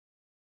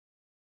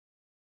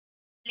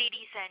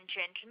Ladies and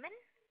gentlemen,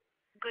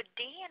 good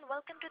day and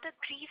welcome to the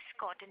Greaves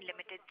Cotton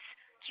Limited's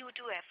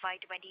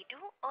Q2FY22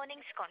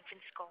 Earnings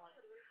Conference Call.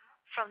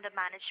 From the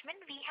management,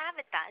 we have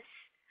with us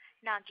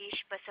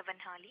Nagesh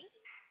Basavanhali,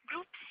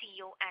 Group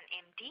CEO and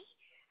MD,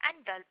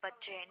 and Dalpat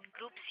Jain,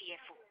 Group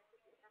CFO.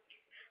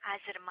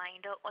 As a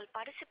reminder, all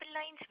participant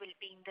lines will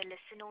be in the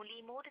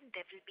listen-only mode and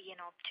there will be an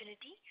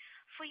opportunity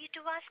for you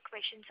to ask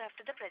questions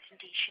after the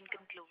presentation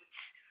concludes.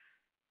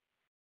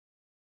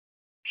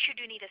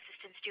 Should you need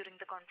assistance during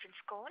the conference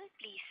call,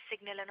 please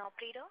signal an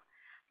operator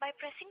by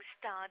pressing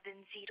star then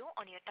 0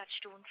 on your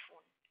touchtone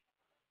phone.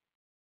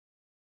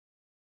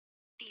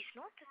 Please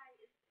note,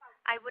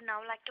 I would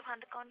now like to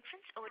hand the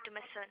conference over to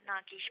Mr.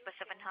 Nagesh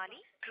Basavanhali,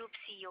 Group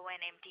CEO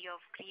and MD of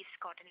Greaves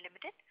Cotton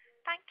Limited.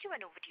 Thank you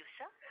and over to you,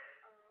 sir.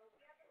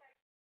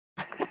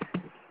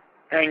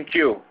 Thank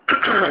you.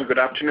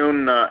 Good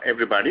afternoon,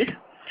 everybody.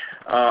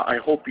 I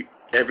hope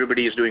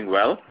everybody is doing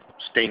well,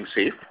 staying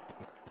safe.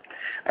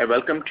 I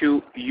welcome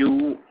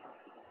you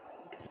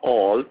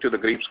all to the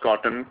Greaves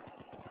Cotton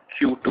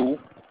Q2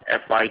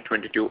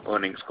 FY22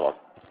 earnings call.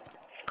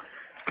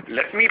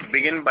 Let me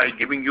begin by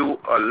giving you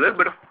a little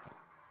bit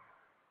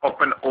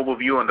of an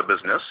overview on the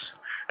business,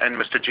 and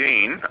Mr.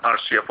 Jain, our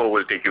CFO,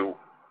 will take you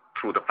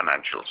through the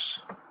financials.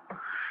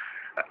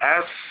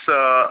 As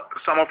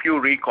some of you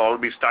recall,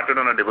 we started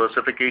on a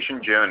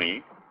diversification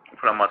journey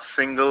from a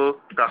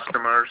single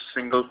customer,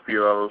 single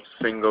fuel,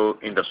 single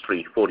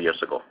industry 4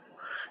 years ago.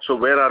 So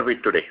where are we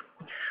today?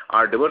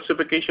 Our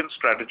diversification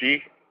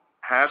strategy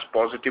has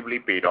positively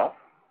paid off.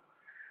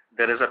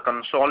 There is a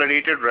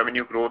consolidated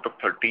revenue growth of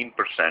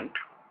 13%.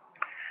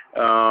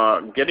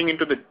 Getting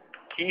into the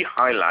key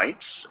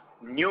highlights,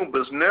 new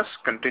business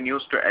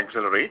continues to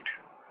accelerate.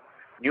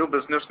 New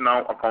business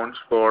now accounts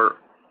for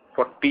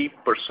 40%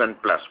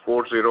 plus,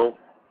 40%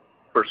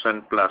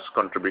 plus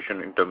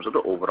contribution in terms of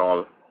the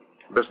overall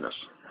business.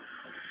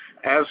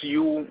 As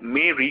you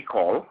may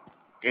recall,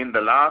 in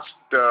the last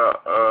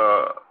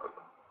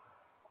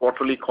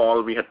quarterly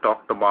call, we had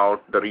talked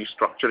about the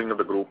restructuring of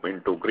the group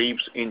into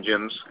Greaves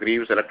Engines,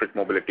 Greaves Electric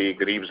Mobility,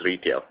 Greaves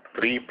Retail,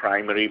 3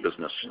 primary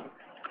business,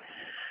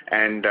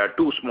 and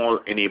 2 small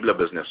enabler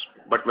business.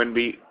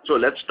 So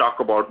let's talk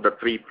about the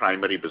 3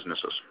 primary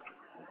businesses.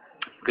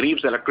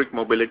 Greaves Electric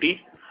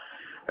Mobility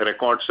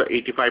records a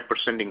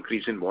 85%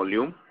 increase in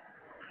volume,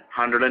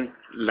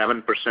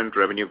 111%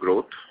 revenue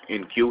growth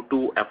in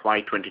Q2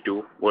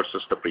 FY22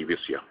 versus the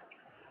previous year.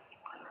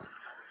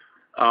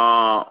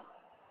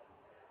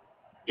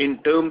 In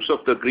terms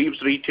of the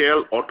Greaves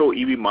Retail, Auto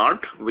EV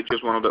Mart, which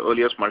is one of the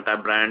earliest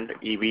multi-brand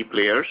EV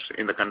players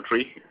in the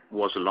country,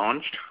 was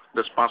launched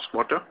this past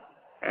quarter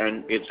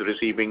and it's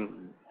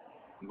receiving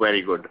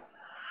very good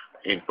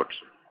inputs.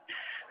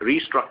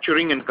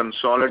 Restructuring and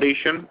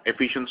consolidation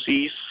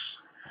efficiencies,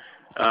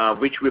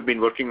 which we've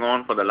been working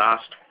on for the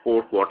last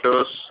 4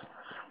 quarters,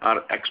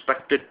 are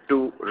expected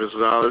to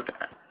result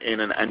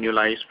in an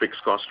annualized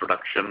fixed cost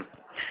reduction,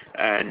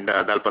 and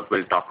Dalpat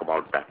will talk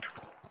about that.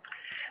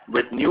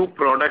 With new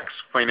products,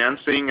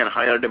 financing and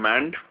higher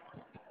demand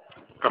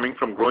coming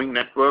from growing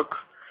network,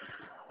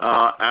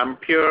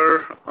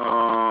 Ampere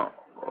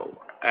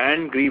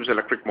and Greaves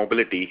Electric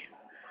Mobility,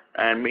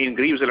 and in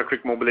Greaves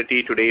Electric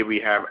Mobility today we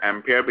have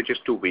Ampere, which is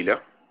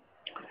 2-wheeler,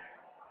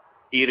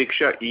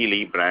 e-rickshaw,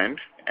 e-Li brand,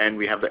 and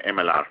we have the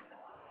MLR.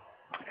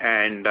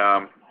 And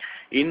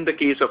in the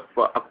case of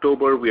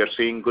October, we are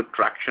seeing good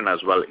traction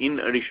as well, in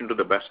addition to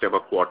the best ever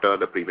quarter,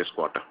 the previous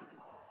quarter.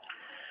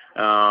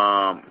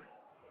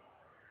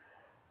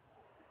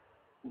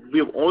 We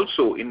have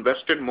also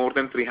invested more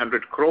than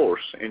 300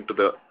 crores into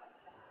the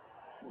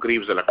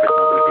Greaves Electric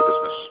Mobility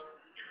business.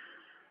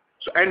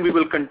 And we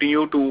will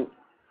continue to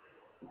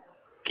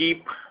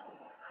keep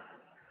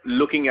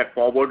looking at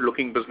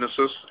forward-looking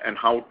businesses and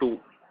how to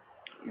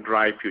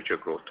drive future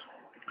growth.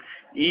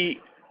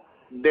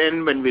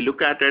 Then when we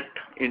look at it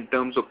in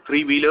terms of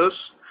 3-wheelers,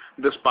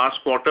 this past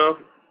quarter,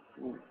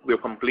 we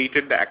have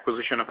completed the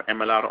acquisition of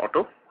MLR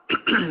Auto,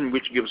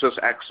 which gives us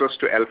access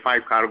to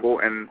L5 cargo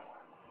and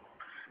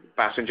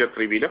passenger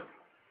 3-wheeler,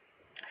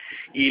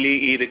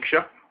 e-Li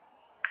e-rickshaw.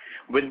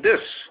 With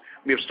this,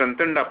 we have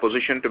strengthened our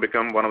position to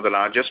become one of the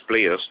largest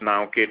players,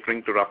 now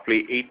catering to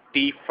roughly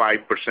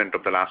 85%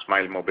 of the last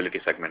mile mobility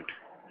segment.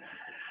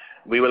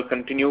 We will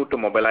continue to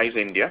mobilize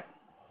India,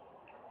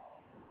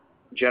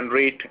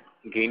 generate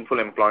gainful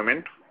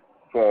employment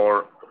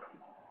for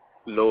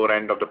lower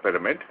end of the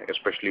pyramid,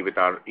 especially with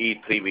our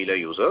e-3-wheeler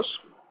users,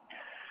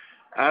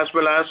 as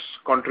well as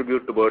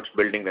contribute towards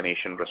building the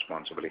nation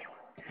responsibly.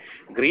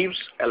 Greaves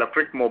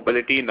Electric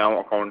Mobility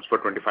now accounts for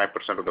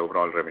 25% of the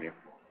overall revenue.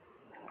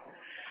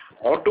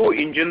 Auto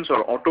engines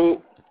or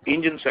auto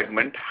engine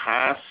segment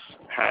has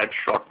had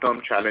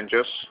short-term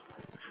challenges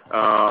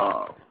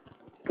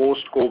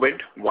post-COVID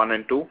 1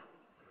 and 2,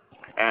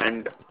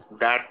 and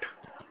that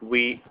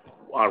we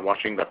are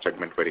watching that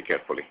segment very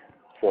carefully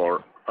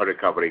for a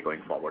recovery going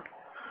forward.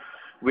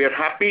 We are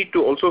happy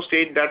to also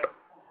state that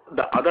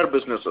the other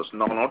businesses,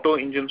 non-auto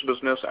engines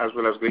business as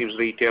well as Greaves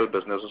Retail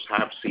businesses,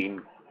 have seen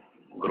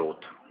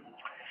growth.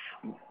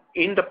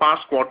 In the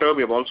past quarter,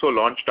 we have also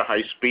launched a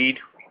high-speed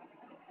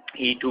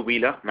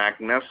e-two-wheeler,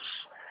 Magnus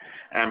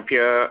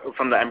Ampere,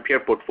 from the Ampere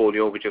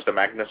portfolio, which is the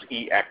Magnus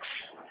EX,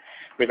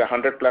 with a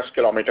 100+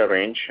 kilometer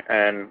range,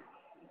 and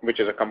which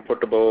is a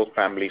comfortable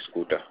family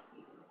scooter.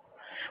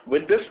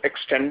 With this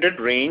extended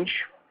range,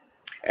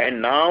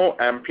 and now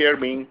Ampere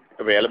being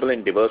available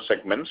in diverse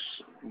segments,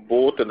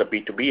 both in the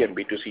B2B and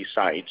B2C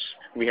sides,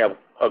 we have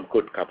a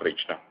good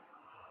coverage now.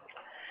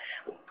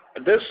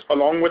 This,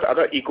 along with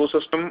other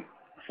ecosystem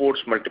force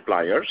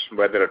multipliers,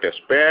 whether it is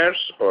spares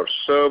or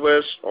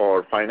service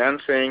or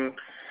financing,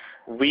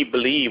 we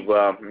believe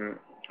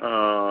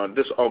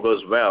this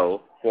augurs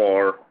well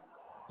for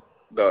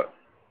the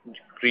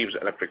Greaves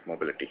Electric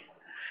Mobility.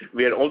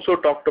 We had also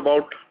talked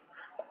about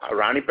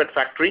Ranipet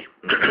factory,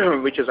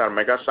 which is our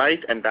mega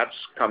site, and that's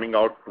coming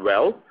out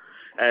well.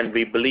 And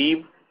we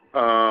believe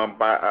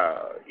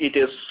it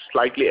is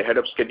slightly ahead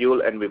of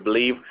schedule, and we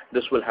believe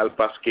this will help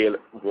us scale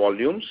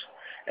volumes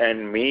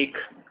and make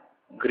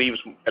Greaves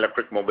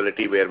Electric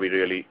Mobility where we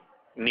really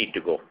need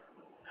to go.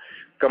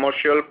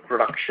 Commercial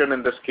production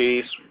in this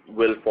case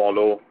will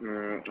follow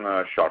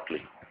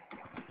shortly.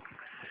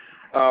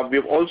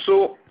 We've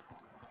also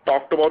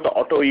talked about the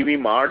Auto EV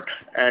Mart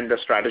and the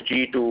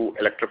strategy to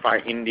electrify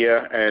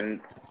India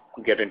and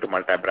get into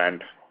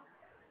multi-brand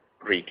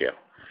retail.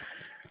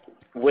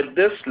 With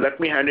this, let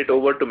me hand it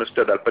over to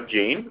Mr. Dalpat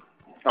Jain,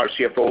 our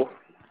CFO,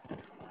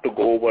 to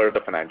go over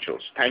the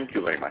financials. Thank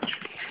you very much.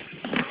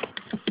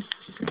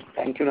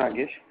 Thank you,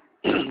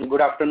 Nagesh.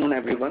 Good afternoon,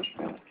 everyone.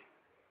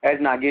 As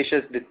Nagesh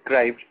has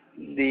described,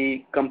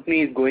 the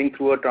company is going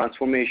through a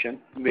transformation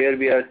where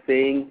we are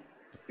seeing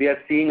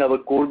our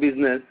core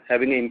business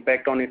having an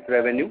impact on its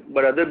revenue,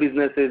 but other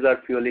businesses are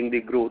fueling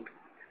the growth.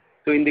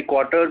 So in the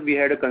quarter, we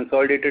had a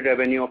consolidated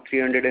revenue of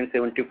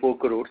 374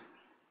 crores,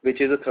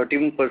 which is a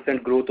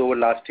 13% growth over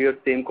last year's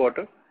same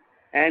quarter,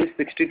 and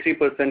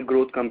 63%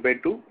 growth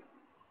compared to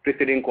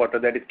preceding quarter,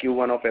 that is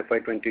Q1 of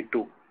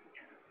FY22.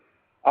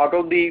 Out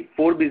of the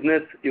 4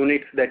 business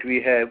units that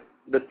we have,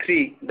 the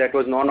 3 that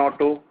was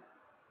non-auto,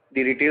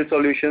 the retail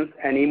solutions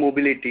and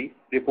e-mobility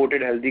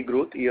reported healthy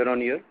growth year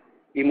on year.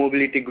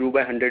 E-mobility grew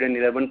by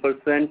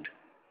 111%,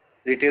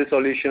 retail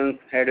solutions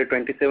had a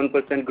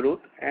 27% growth,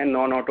 and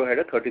non-auto had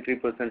a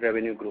 33%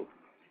 revenue growth.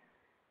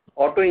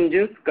 Auto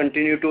engines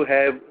continue to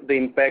have the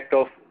impact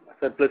of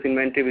surplus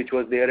inventory which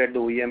was there at the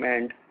OEM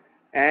end,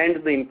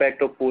 and the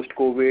impact of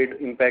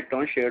post-COVID impact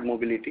on shared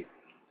mobility.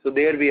 So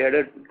there we had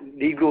a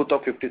degrowth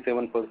of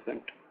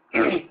 57%.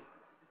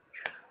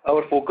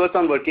 Our focus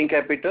on working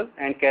capital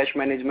and cash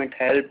management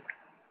helped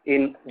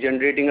in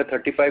generating a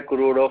 35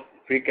 crore of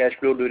free cash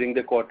flow during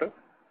the quarter.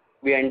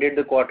 We ended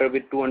the quarter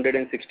with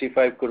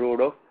 265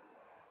 crore of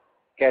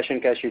cash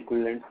and cash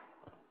equivalents.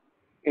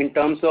 In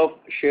terms of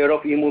share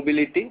of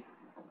e-mobility,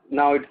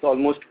 now it's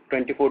almost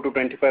 24 to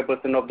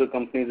 25% of the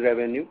company's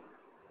revenue,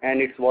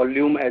 and its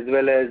volume as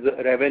well as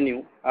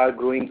revenue are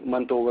growing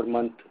month over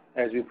month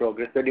as we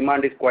progress. The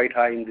demand is quite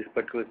high in this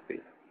particular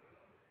space.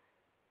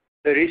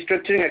 The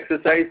restructuring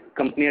exercise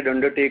company had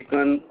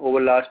undertaken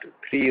over last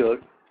 3 years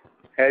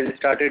has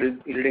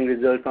started yielding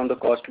results on the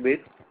cost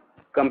base.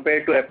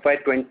 Compared to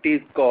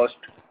FY20's cost,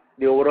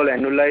 the overall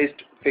annualized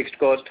fixed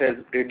cost has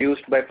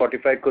reduced by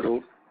 45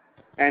 crores,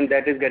 and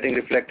that is getting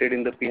reflected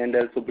in the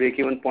P&L. So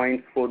break-even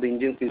point for the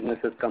engines business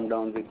has come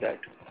down with that.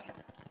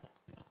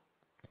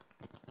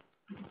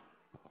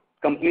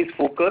 Company's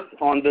focus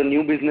on the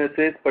new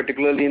businesses,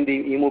 particularly in the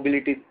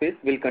e-mobility space,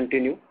 will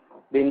continue.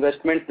 The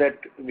investments that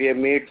we have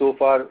made so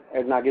far,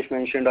 as Nagesh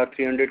mentioned, are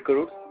 300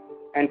 crores,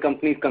 and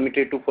company is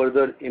committed to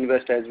further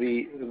invest as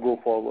we go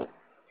forward.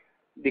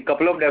 The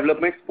couple of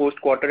developments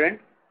post-quarter end,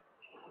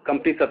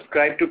 company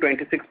subscribed to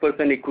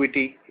 26%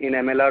 equity in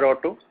MLR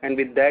Auto, and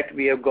with that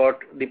we have got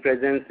the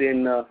presence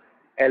in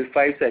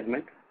L5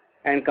 segment,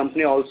 and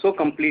company also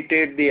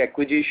completed the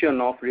acquisition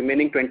of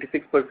remaining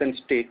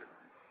 26% stake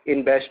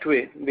in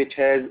Bestway, which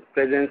has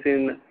presence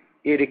in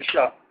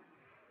e-rickshaw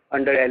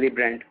under Ali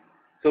brand.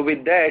 So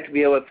with that,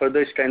 we have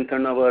further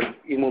strengthened our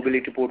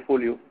e-mobility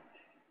portfolio.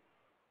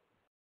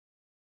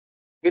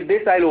 With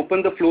this, I'll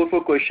open the floor for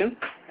questions,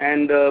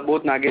 and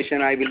both Nagesh and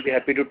I will be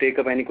happy to take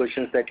up any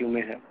questions that you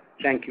may have.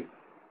 Thank you.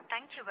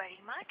 Thank you very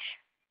much.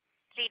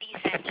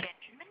 Ladies and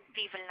gentlemen,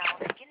 we will now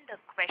begin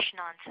the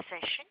question-answer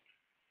session.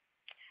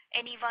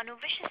 Anyone who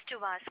wishes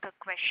to ask a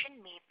question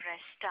may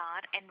press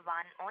star and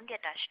 1 on their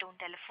touchtone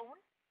telephone.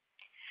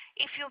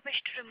 If you wish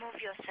to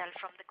remove yourself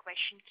from the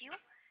question queue,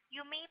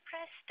 you may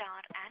press star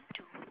and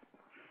 2.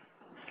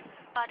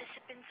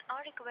 Participants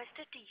are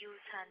requested to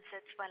use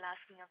handsets while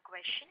asking a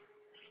question.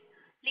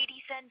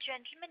 Ladies and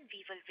gentlemen, we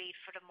will wait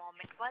for a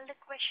moment while the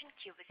question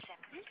queue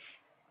assembles.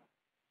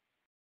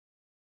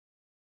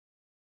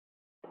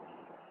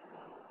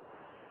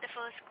 The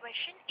first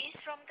question is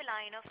from the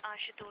line of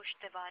Ashutosh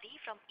Tiwari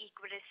from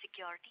Equirus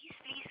Securities.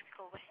 Please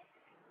go ahead.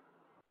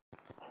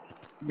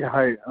 Yeah,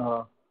 hi.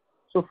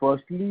 So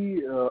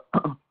firstly,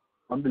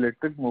 on the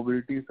electric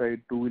mobility side,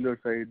 two-wheeler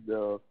side,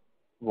 the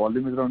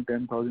volume is around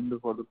 10,000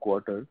 for the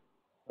quarter.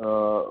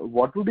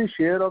 what would be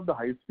share of the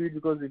high speed?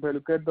 Because if I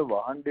look at the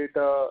Vahan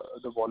data,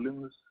 the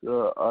volumes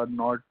are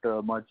not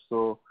much.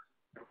 So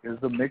is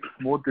the mix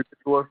more tilted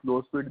towards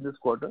low speed in this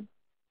quarter?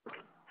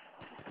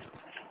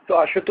 So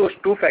Ashutosh,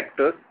 two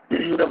factors.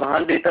 The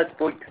Vahan data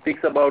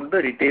speaks about the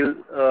retail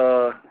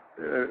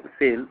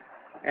sale,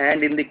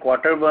 and in the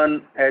quarter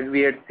one, as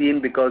we had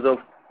seen because of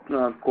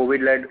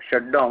COVID-led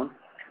shutdown,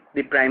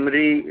 the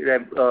primary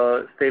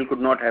sale could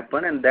not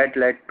happen, and that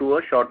led to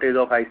a shortage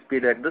of high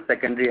speed at the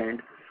secondary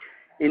end.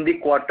 In the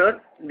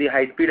quarter, the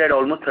high speed had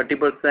almost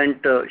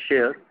 30%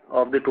 share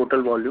of the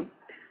total volume,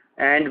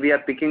 and we are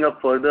picking up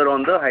further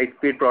on the high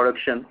speed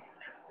production.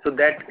 So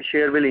that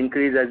share will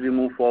increase as we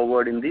move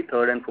forward in the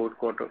third and fourth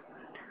quarter.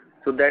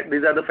 So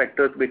these are the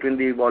factors between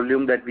the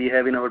volume that we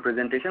have in our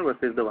presentation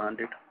versus the Vahan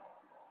data.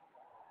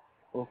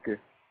 Okay.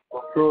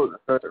 So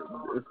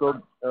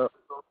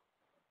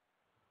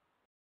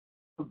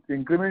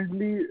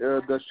incrementally,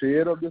 the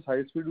share of this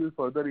high speed will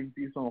further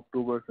increase from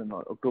October and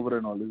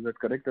all. Is that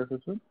correct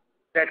assessment?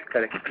 That's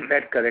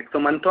correct. So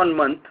month on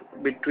month,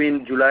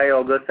 between July,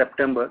 August,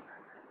 September,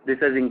 this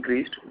has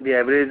increased. The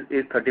average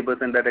is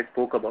 30% that I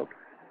spoke about.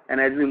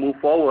 And as we move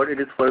forward, it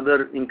is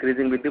further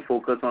increasing with the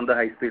focus on the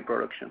high speed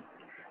production.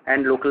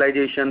 And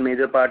localization,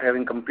 major part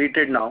having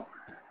completed now,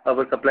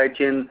 our supply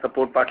chain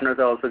support partners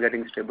are also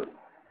getting stable.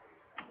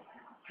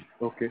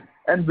 Okay.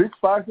 And which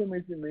parts are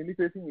mainly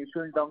facing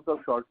issue in terms of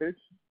shortage?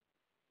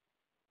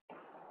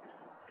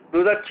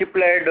 Those are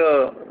chip-led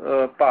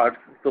parts,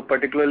 so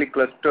particularly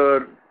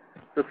cluster.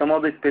 So some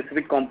of the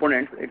specific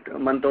components,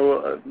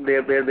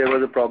 where there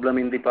was a problem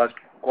in the past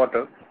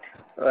quarter.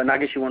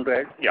 Nagesh, you want to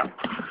add? Yeah.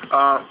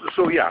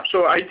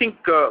 So I think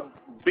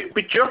big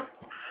picture,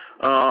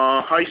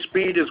 high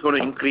speed is going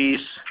to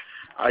increase.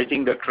 I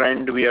think the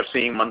trend we are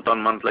seeing month on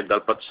month, like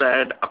Dalpat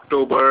said,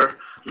 October,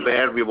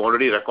 where we've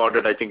already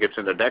recorded, I think it's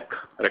in the deck,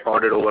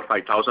 recorded over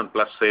 5,000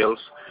 plus sales.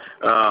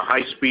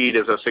 High speed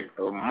is a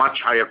much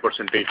higher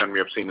percentage than we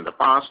have seen in the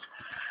past.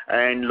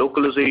 And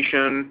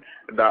localization,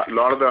 a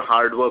lot of the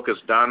hard work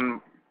is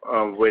done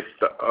with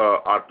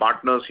our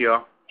partners here.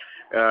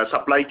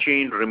 Supply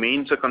chain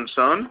remains a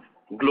concern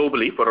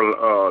globally for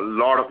a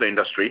lot of the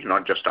industry,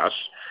 not just us.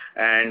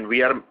 And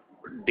we are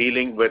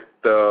dealing with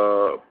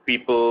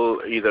people,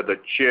 either the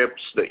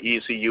chips, the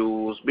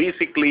ECUs,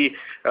 basically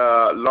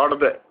a lot of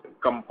the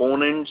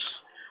components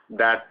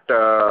that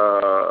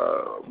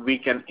we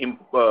can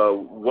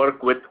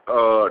work with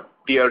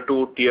tier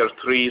 2, tier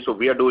 3. So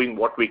we are doing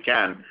what we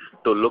can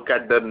to look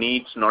at the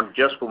needs, not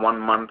just for 1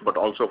 month, but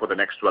also for the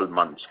next 12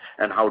 months.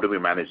 And how do we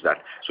manage that?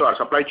 So our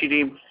supply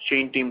chain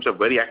teams are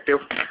very active.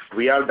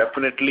 We are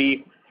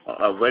definitely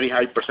a very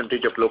high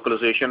percentage of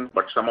localization,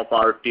 but some of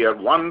our tier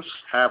 1s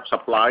have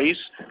supplies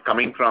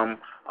coming from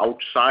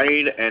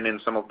outside and in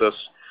some of those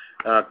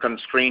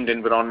constrained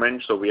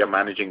environments, so we are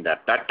managing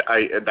that.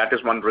 That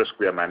is one risk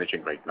we are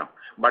managing right now.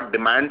 But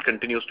demand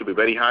continues to be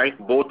very high,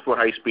 both for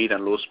high speed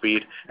and low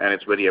speed, and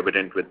it's very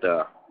evident with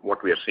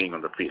what we are seeing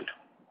on the field.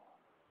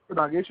 So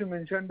Nagesh, you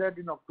mentioned that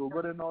in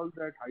October and all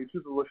that high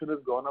speed proportion has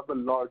gone up a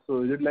lot.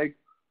 So is it like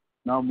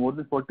now more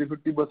than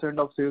 40-50%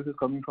 of sales is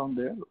coming from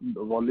there,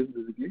 the volume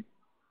basically?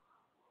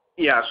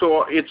 Yeah,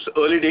 so it's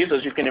early days,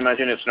 as you can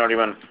imagine. It's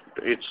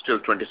still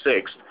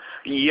 26.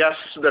 Yes,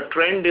 the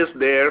trend is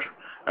there.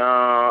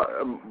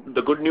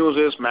 The good news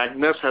is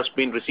Magnus has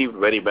been received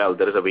very well.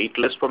 There is a wait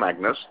list for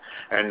Magnus,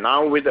 and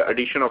now with the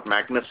addition of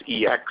Magnus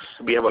EX,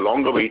 we have a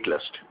longer wait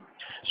list.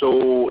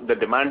 So the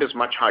demand is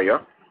much higher,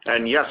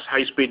 and yes,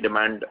 high speed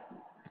demand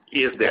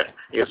is there,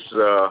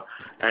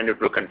 and it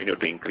will continue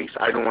to increase.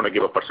 I don't want to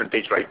give a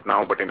percentage right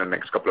now, but in the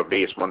next couple of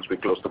days, once we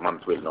close the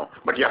month, we'll know.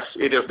 But yes,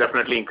 it is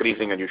definitely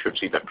increasing, and you should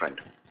see that trend.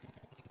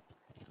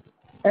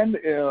 And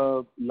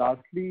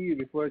lastly,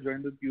 before I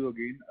join the queue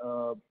again,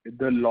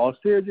 the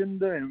lossage in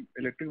the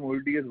electric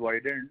mobility has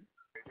widened.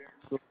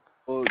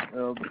 So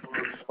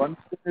one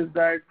thing is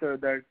that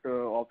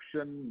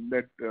option,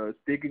 that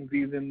stake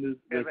increase in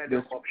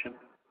this option.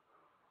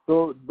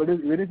 So, but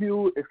even if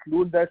you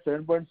exclude that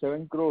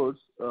 7.7 crores,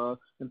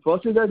 and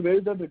first is that where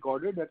is that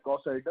recorded, that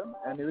cost item,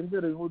 and even if you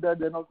remove that,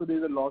 then also there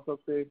is a loss of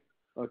say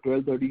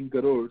 12-13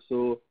 crores.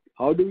 So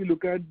how do we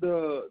look at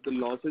the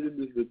losses in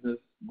this business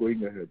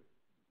going ahead?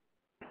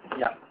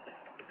 Yeah.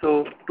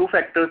 So two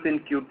factors in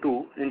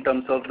Q2 in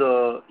terms of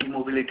the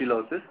e-mobility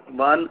losses.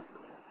 One,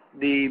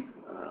 the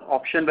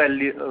option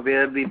value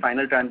where the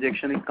final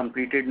transaction is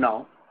completed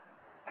now,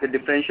 the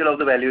differential of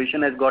the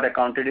valuation has got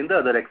accounted in the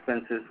other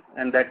expenses,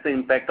 and that's the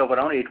impact of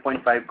around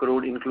 8.5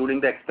 crore, including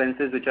the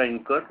expenses which are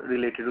incurred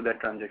related to that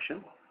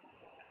transaction.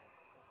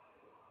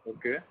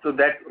 Okay. So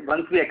that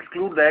once we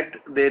exclude that,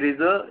 there is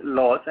a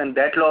loss, and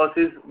that loss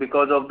is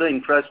because of the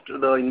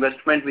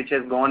investment which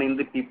has gone in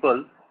the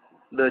people,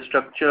 the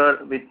structure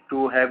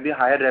to have the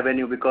higher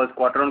revenue, because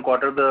quarter on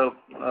quarter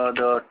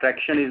the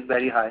traction is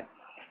very high,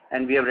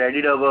 and we have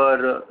readied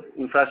our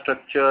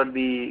infrastructure,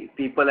 the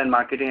people and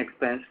marketing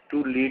expense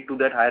to lead to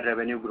that higher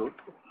revenue growth.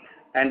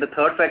 And the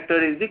third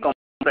factor is the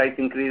price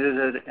increases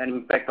has an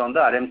impact on the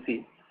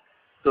RMC.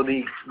 So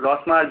the gross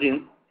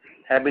margin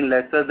have been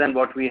lesser than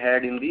what we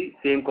had in the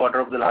same quarter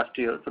of the last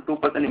year. So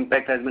 2%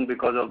 impact has been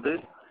because of the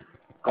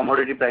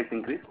commodity price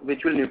increase,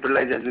 which will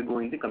neutralize as we go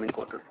in the coming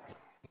quarters.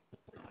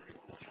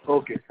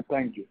 Okay,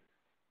 thank you.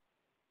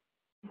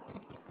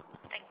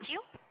 Thank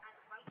you.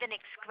 The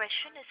next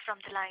question is from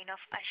the line of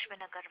Ashwin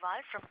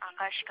Agarwal from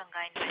Akash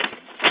Ganga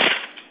Investments.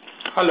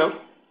 Hello.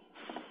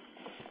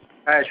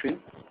 Hi, Ashwin.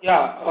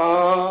 Yeah,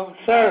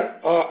 sir,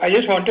 I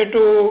just wanted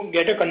to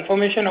get a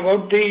confirmation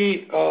about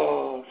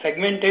the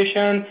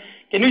segmentation.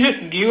 Can you just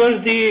give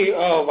us the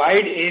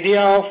wide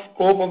area of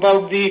scope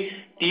about the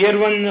tier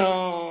 1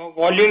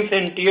 volumes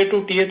and tier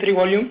 2, tier 3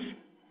 volumes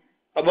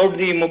about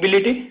the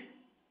mobility?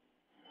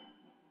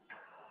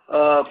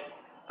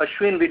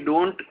 Ashwin, we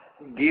don't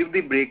give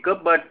the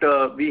breakup, but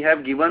we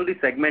have given the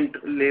segment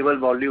level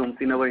volumes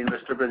in our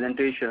investor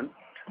presentation.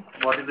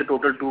 What is the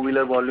total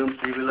two-wheeler volume,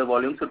 three-wheeler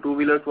volume? So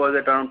two-wheelers was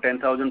at around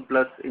 10,000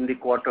 plus in the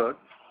quarter.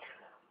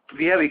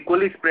 We have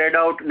equally spread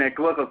out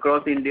network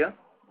across India,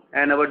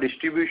 and our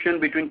distribution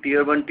between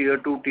tier 1, tier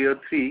 2, tier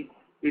 3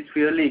 is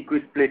fairly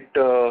equi-split.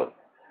 So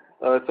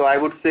I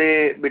would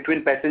say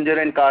between passenger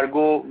and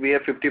cargo, we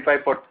have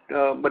 55,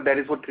 but that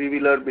is for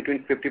three-wheeler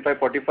between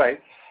 55-45.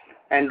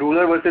 And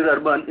rural versus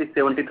urban is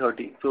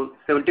 70-30. So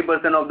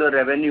 70% of the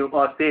revenue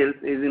or sales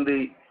is in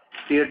the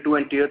tier 2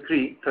 and tier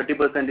 3,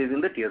 30% is in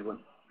the tier 1.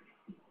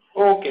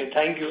 Okay,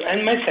 thank you.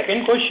 And my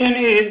second question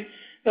is,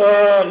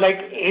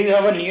 is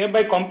our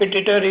nearby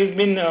competitor has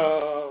been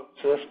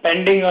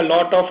spending a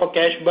lot of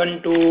cash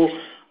burn to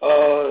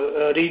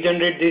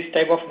regenerate this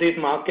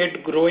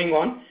market growing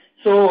on.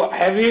 So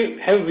have we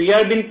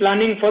been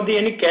planning for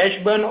any cash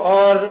burn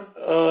or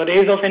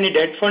raise of any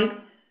debt fund?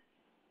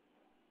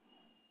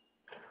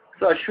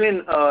 So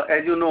Ashwin,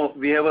 as you know,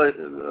 we have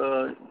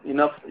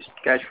enough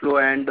cash flow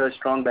and a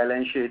strong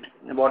balance sheet.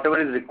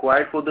 Whatever is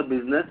required for the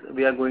business,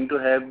 we are going to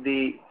have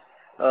the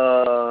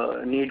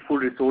needful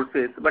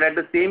resources. But at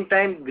the same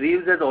time,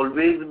 Greaves has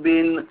always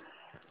been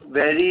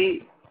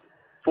very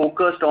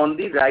focused on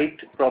the right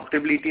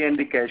profitability and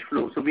the cash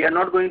flow. So we are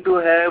not going to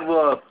have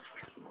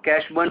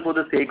cash burn for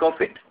the sake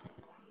of it.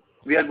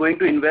 We are going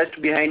to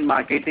invest behind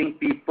marketing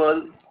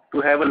people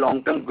to have a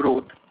long-term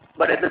growth,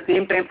 but at the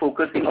same time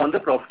focusing on the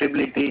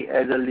profitability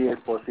as early as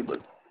possible.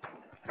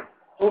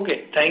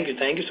 Okay, thank you.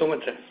 Thank you so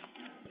much, sir.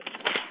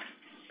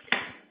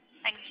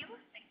 Thank you.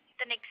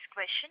 The next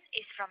question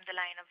is from the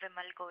line of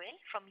Vimal Goel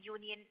from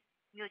Union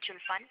Mutual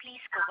Fund.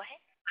 Please go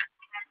ahead.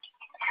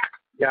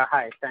 Yeah,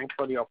 hi. Thanks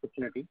for the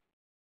opportunity.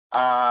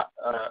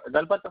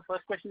 Dalpat, the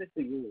first question is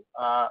to you.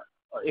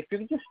 If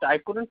you just, I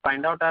couldn't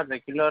find out our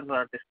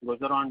regular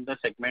disclosure on the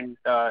segment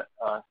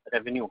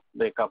revenue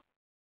breakup.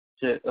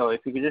 So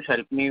if you could just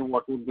help me,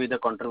 what would be the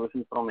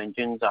contribution from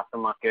engines,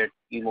 aftermarket,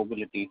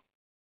 e-mobility,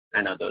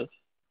 and others?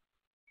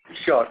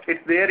 Sure.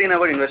 It's there in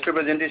our investor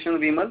presentation,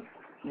 Vimal.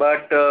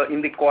 But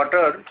in the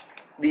quarter,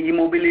 the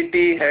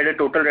e-mobility had a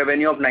total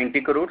revenue of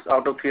 90 crores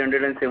out of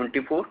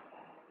 374.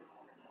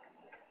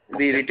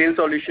 The retail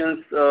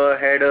solutions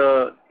had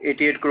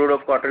 88 crore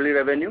of quarterly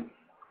revenue,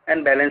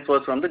 and balance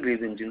was from the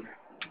Greaves engines.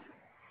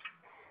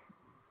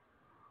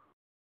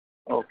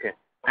 Okay.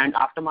 And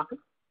aftermarket?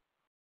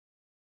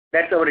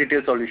 That's our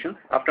retail solution.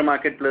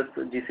 Aftermarket plus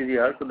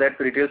GCGR. So that's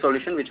retail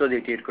solution, which was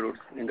 88 crores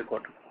in the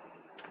quarter.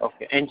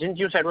 Okay. Engines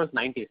you said was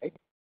 90, right?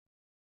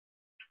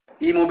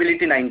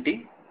 E-mobility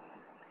 90,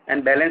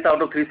 and balance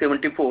out of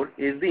 374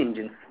 is the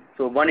engines.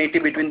 So 180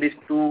 between these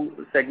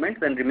two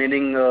segments, and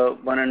remaining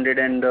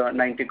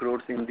 190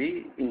 crores in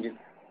the engines.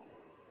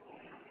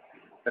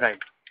 Right.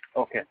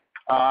 Okay.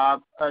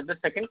 The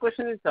second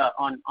question is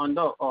on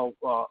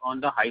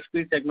the high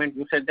speed segment.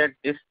 You said that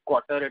this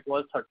quarter it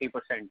was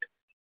 30%.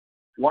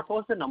 What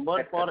was the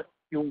number for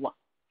Q1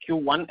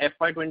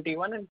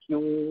 FY21 and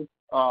Q2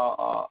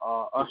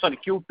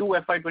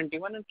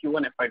 FY21 and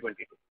Q1 FY22?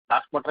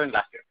 Last quarter and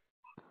last year.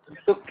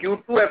 So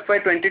Q2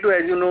 FY22,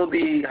 as you know,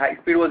 the high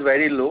speed was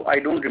very low. I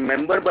don't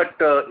remember, but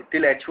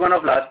till H1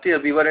 of last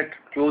year, we were at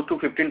close to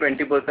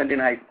 15-20% in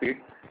high speed.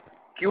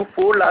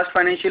 Q4 last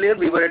financial year,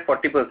 we were at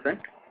 40%.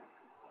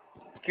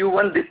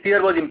 Q1 this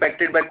year was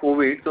impacted by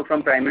COVID. So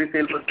from primary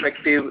sale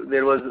perspective,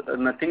 there was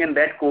nothing, and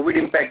that COVID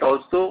impact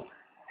also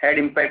had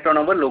impact on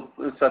our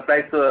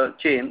supply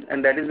chain,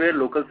 and that is where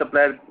local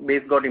supplier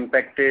base got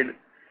impacted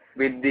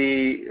with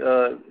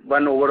the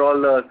one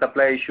overall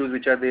supply issues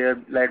which are there,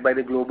 led by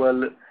the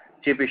global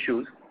chip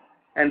issues,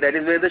 and that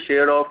is where the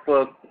share of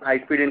high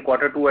speed in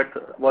quarter 2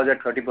 was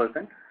at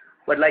 30%.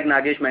 But like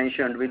Nagesh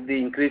mentioned, with the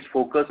increased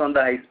focus on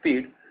the high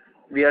speed,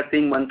 we are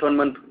seeing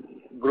month-on-month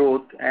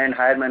growth and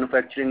higher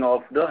manufacturing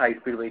of the high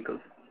speed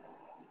vehicles.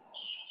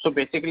 So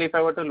basically, if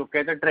I were to look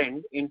at the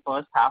trend, in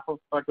first half of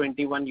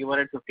 21, you were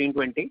at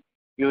 15-20,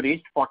 you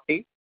reached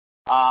 40.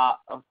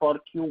 For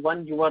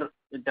Q1,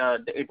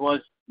 it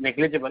was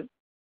negligible.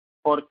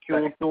 For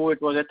Q2,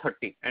 it was at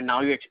 30, and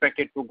now you expect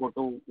it to go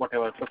to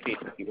whatever,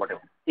 50,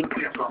 whatever.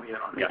 Increase from here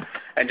on. Yeah.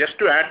 And just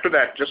to add to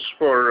that, just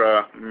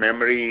for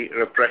memory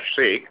refresh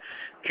sake,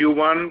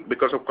 Q1,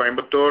 because of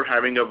Coimbatore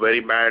having a very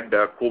bad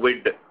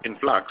COVID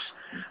influx,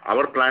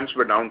 our plants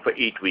were down for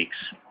 8 weeks.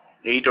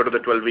 8 out of the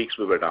 12 weeks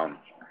we were down.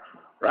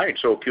 right?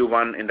 So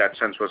Q1 in that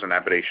sense was an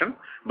aberration.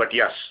 But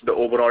yes, the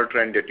overall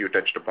trend that you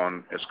touched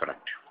upon is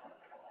correct.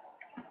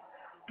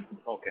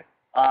 Okay.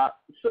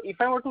 So if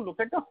I were to look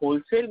at the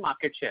wholesale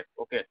market share,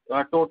 okay,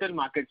 total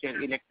market share,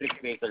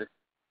 electric vehicles,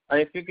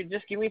 if you could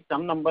just give me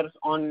some numbers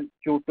on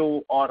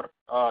Q2 or,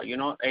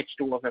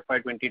 H2 of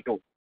FY22. So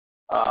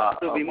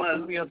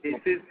Vimal,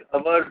 this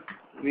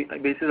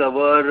is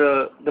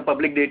our the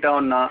public data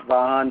on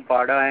Vahan,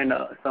 FADA, and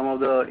some of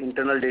the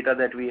internal data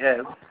that we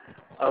have.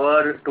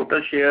 Our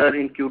total share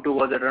in Q2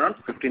 was at around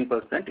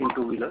 15% in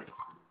two-wheelers,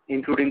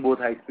 including both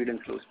high speed and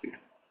slow speed.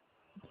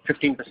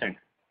 15%.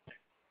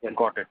 Yes.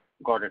 Got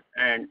it.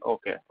 And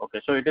okay.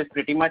 So it is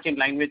pretty much in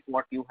line with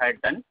what you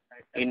had done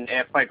in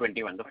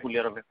FY21, the full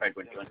year of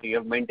FY21. So you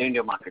have maintained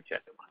your market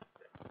share.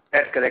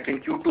 That's correct. In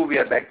Q2, we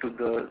are back to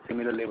the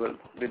similar level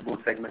with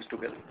both segments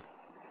together.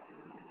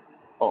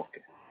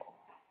 Okay.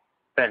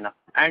 Fair enough.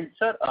 And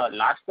sir,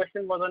 last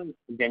question was on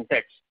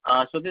gensets.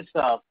 So this,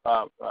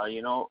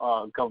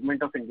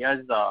 Government of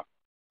India's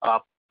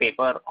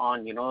paper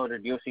on,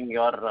 reducing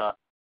your,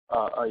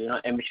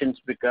 emissions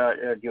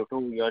due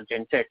to your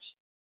gensets.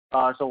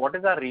 So what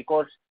is our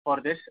recourse for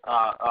this?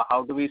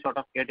 How do we sort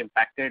of get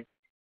impacted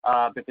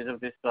because of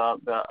this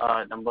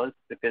numbers?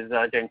 Because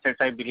gensets,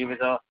 I believe, is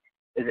a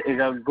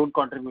good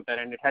contributor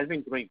and it has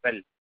been growing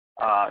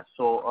well.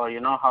 So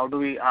how do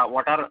we?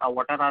 What are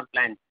our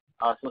plans?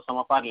 So some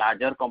of our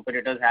larger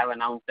competitors have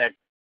announced that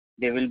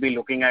they will be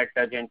looking at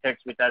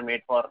gensets which are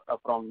made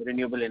from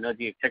renewable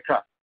energy,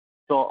 etc.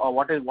 So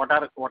what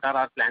are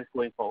our plans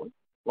going forward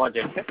for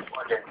gensets?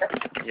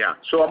 Yeah.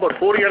 So about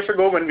 4 years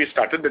ago when we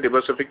started the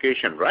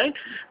diversification, right,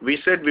 we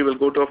said we will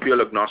go to a fuel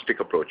agnostic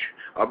approach.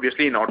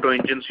 Obviously in auto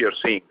engines you're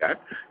seeing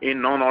that.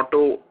 In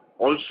non-auto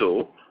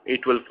also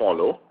it will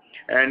follow.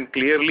 And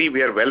clearly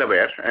we are well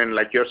aware, and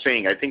like you're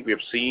saying, I think we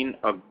have seen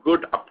a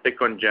good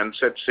uptick on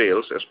genset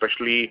sales,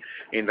 especially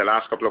in the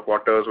last couple of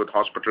quarters with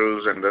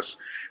hospitals and this.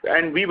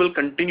 And we will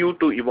continue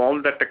to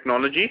evolve that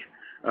technology.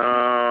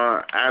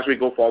 As we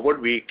go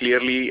forward, we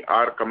clearly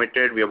are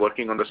committed. We are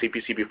working on the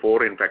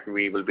CPCB4. In fact,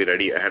 we will be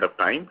ready ahead of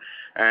time.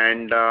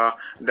 And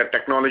the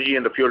technology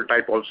and the fuel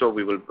type also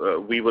we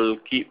will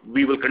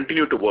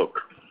continue to work,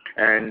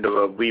 and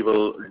we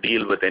will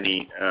deal with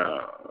any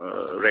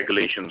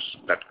regulations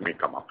that may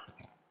come up.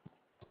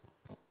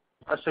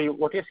 So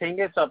what you're saying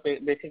is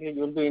basically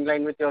you'll be in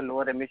line with your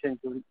lower emissions.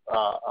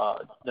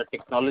 The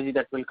technology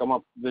that will come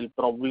up will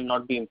probably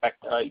not be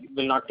impacted.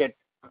 Will not get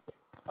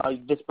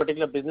this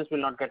particular business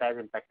will not get as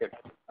impacted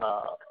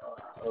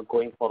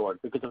going forward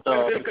because of the.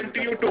 We'll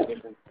continue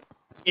to.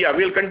 Yeah,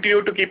 we'll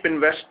continue to keep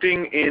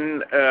investing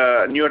in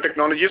newer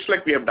technologies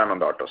like we have done on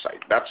the auto side.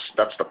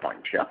 That's the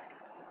point. Yeah.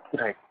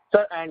 Right.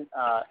 Sir, and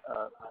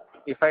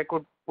if I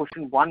could push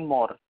in one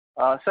more.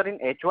 Sir, in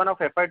H1 of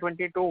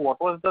FY22, what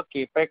was the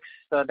capex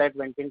that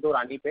went into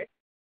Ranipet?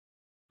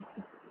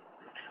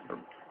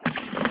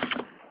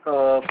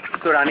 So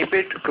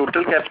Ranipet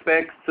total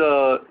capex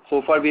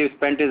so far we have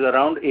spent is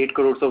around 8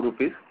 crores of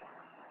rupees.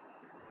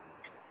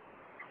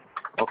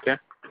 Okay.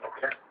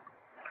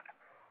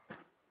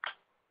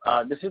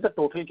 This is the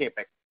total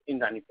capex in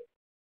Ranipet.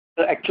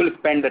 The actual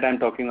spend that I'm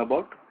talking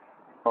about.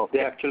 Okay.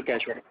 The actual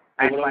cash flow.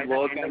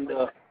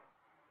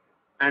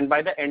 And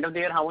by the end of the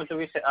year, how much do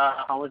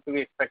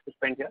we expect to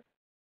spend here?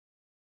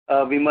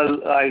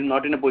 Vimal, I'm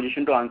not in a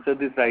position to answer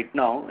this right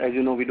now. As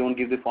you know, we don't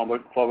give the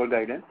forward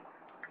guidance.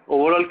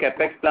 Overall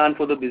capex plan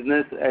for the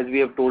business, as we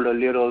have told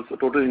earlier, also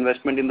total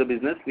investment in the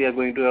business, we are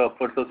going to have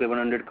upwards of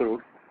 700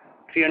 crores.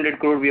 300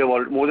 crore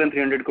more than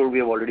 300 crore we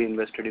have already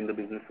invested in the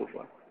business so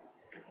far.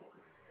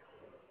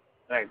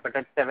 Right, but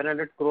that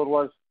 700 crore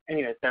was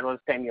that was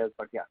 10 years.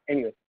 But yeah,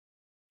 anyway.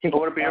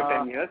 Over a period of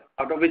 10 years,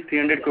 out of which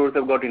 300 crores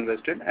have got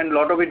invested, and a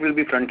lot of it will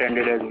be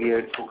front-ended as we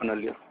had spoken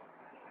earlier.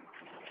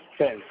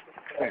 Fair.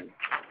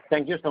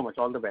 Thank you so much.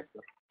 All the best,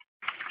 sir.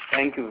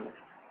 Thank you.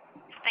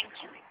 Thank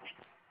you.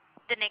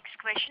 The next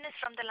question is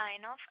from the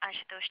line of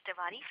Ashutosh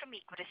Tiwari from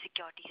Equirus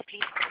Securities.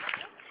 Please go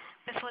ahead.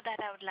 Before that,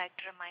 I would like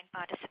to remind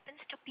participants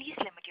to please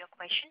limit your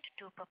question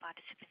to 2 per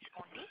participants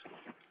only.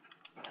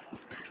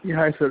 Yeah,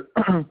 hi, sir.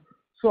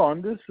 So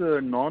on this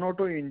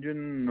non-auto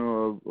engine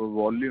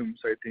volumes,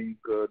 I think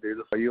there is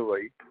a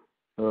YOY.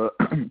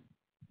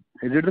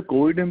 Is it the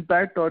COVID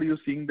impact, or are you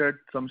seeing that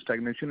some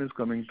stagnation is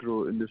coming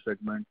through in this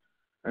segment?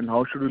 And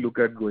how should we look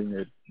at going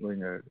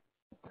ahead?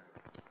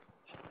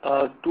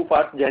 2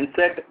 parts.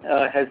 Genset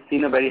has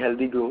seen a very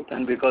healthy growth,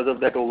 and because of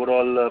that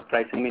overall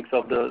pricing mix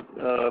of the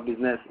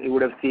business, you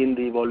would have seen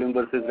the volume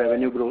versus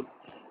revenue growth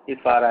is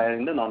far higher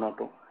in the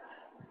non-auto.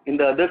 In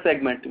the other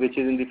segment, which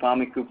is in the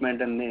farm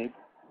equipment and maize,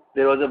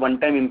 there was a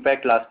one-time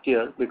impact last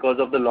year because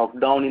of the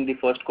lockdown in the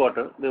first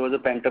quarter. There was a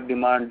pent-up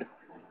demand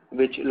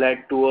which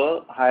led to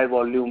a higher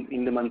volume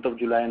in the month of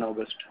July and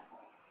August.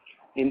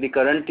 In the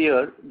current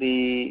year,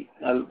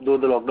 though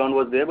the lockdown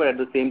was there, but at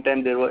the same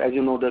time there were, as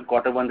you know, the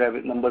quarter one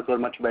numbers were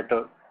much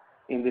better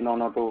in the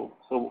non-auto.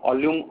 So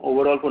volume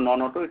overall for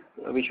non-auto,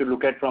 we should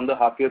look at from the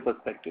half-year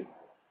perspective,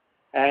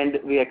 and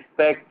we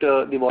expect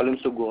the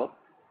volumes to go up.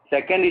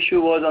 Second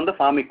issue was on the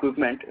farm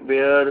equipment,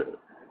 where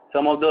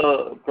some of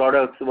the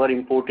products were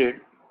imported,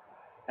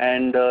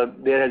 and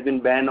there has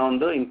been ban on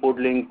the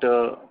import-linked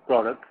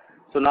product.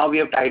 So now we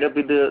have tied up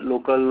with the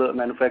local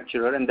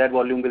manufacturer, and that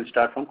volume will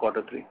start from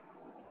Q3.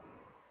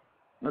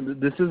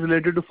 This is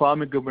related to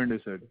farm equipment, you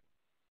said?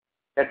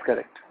 That's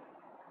correct.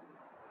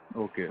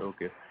 Okay.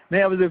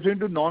 Now, I was referring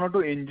to non-auto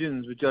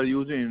engines which are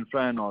used in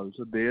infra and all.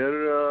 So there,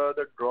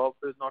 the drop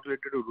is not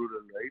related to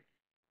rural, right?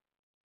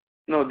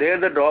 No, there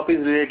the drop is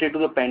related to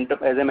the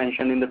pent-up, as I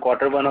mentioned, in the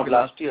Q1 of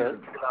last year,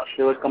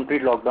 there was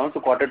complete lockdown,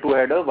 so Q2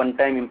 had a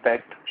one-time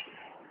impact.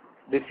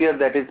 This year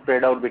that is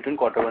spread out between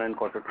Q1 and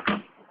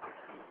Q2.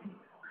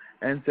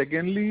 And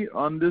secondly,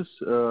 on this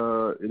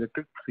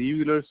electric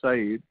three-wheeler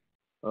side,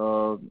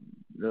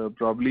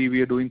 probably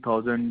we are doing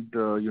 1,000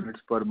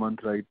 units per month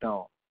right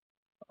now.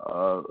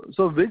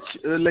 So which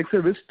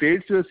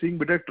states you are seeing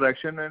better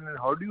traction, and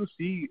how do you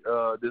see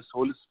this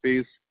whole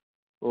space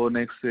over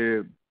next,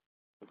 say,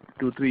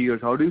 2-3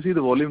 years? How do you see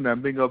the volume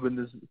ramping up in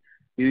this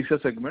e-rickshaw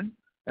segment?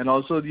 And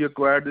also you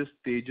acquired this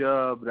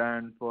Teja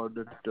brand for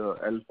that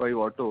L5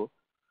 Auto.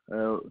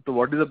 So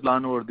what is the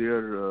plan over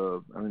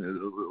there,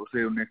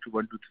 say next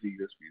 1 to 3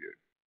 years period?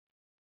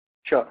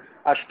 Sure.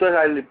 Ashutosh,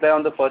 I'll reply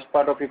on the first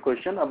part of your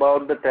question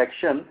about the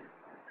traction.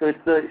 So it's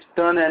the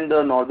eastern and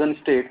the northern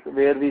states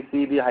where we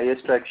see the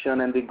highest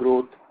traction and the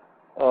growth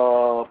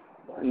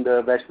in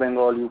the West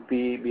Bengal, UP,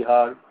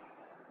 Bihar.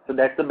 So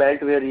that's the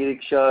belt where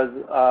e-rickshaws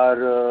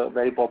are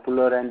very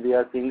popular, and we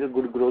are seeing a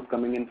good growth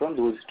coming in from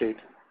those states.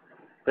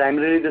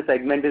 Primarily the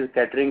segment is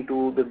catering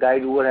to the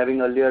guys who were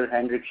having earlier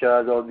hand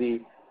rickshaws or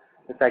the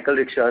cycle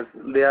rickshaws.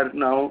 They are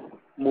now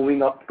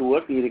moving up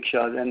towards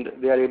e-rickshaws, and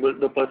they are able,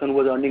 the person who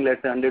was earning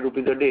let's say 100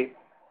 rupees a day,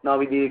 now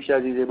with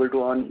e-rickshaws is able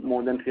to earn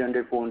more than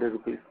 300, 400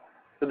 rupees.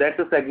 So that's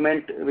a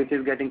segment which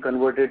is getting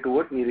converted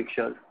towards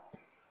e-rickshaws.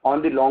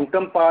 On the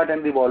long-term part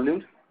and the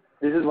volumes,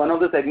 this is one of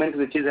the segments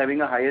which is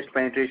having a highest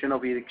penetration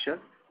of e-rickshaws.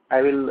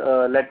 I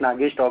will let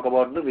Nagesh talk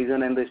about the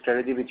vision and the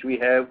strategy which we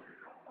have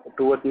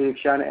towards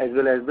e-rickshaw as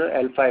well as the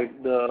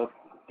L5, the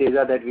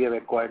Teja that we have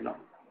acquired now.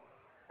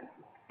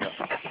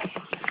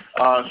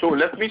 So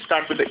let me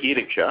start with the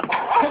e-rickshaw.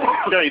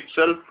 E-rickshaw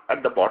itself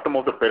at the bottom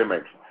of the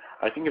pyramid,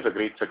 I think is a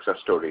great success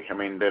story. I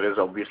mean, there is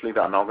obviously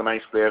the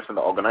unorganized players and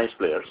the organized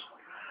players.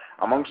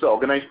 Amongst the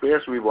organized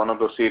players, we're one of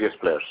those serious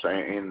players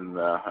in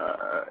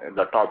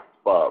the top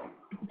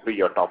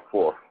 3 or top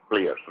 4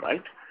 players,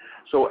 right?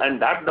 So,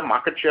 and that the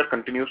market share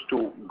continues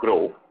to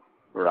grow,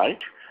 right,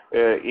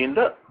 in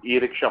the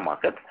e-rickshaw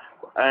market.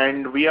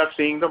 And we are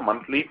seeing the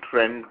monthly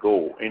trend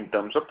go in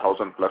terms of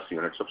 1,000 plus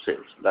units of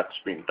sales. That's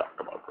being talked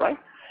about, right?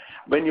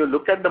 When you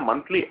look at the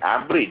monthly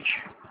average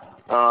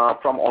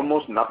from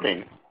almost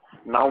nothing,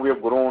 now we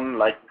have grown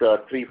like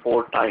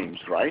 3-4 times,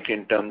 right,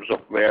 in terms of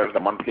where the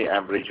monthly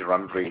average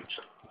run rates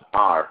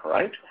are,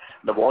 right?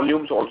 The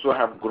volumes also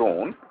have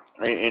grown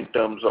in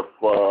terms of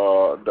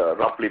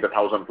roughly the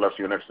 1,000 plus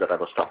units that I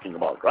was talking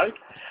about, right?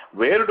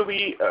 Where do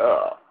we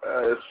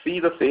see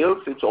the sales?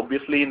 It's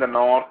obviously in the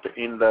north,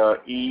 in the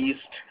east,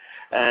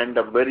 and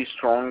a very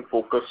strong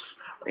focus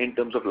in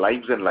terms of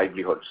lives and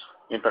livelihoods.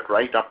 In fact,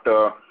 right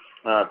after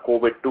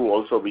COVID-2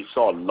 also we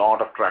saw a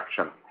lot of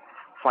traction.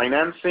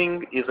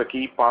 Financing is a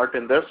key part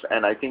in this,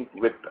 and I think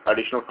with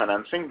additional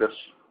financing, this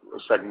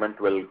segment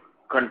will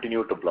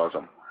continue to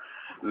blossom.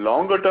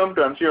 Longer term,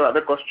 to answer your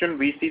other question,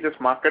 we see this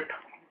market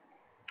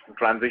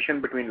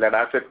transition between lead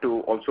acid to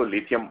also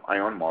lithium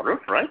ion model,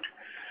 right?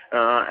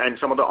 And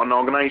some of the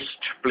unorganized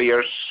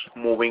players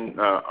moving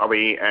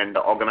away and the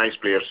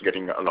organized players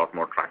getting a lot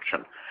more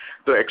traction.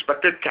 The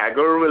expected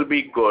CAGR will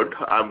be good.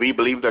 We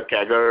believe the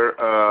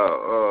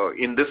CAGR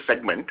in this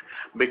segment,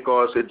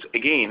 because it's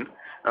again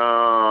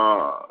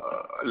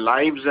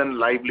lives and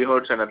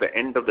livelihoods, and at the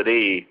end of the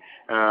day,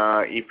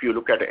 if you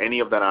look at any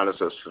of the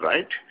analysis,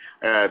 right,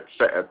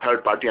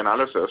 third-party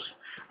analysis,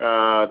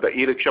 the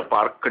e-rickshaw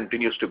park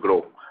continues to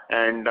grow.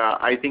 And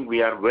I think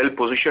we are well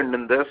positioned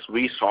in this.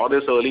 We saw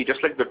this early,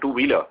 just like the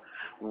two-wheeler.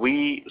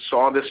 We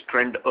saw this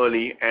trend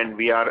early, and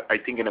we are, I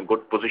think, in a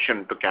good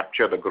position to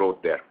capture the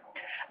growth there.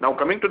 Now,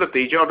 coming to the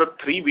Teja or the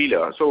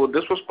three-wheeler, so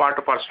this was part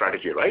of our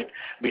strategy, right?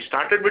 We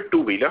started with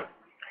two-wheeler,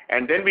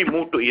 and then we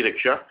moved to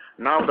e-rickshaw.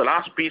 Now, the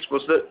last piece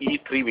was the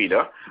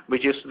e-three-wheeler,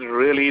 which is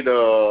really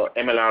the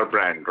MLR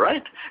brand,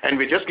 right? And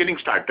we're just getting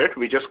started.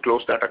 We just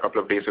closed that a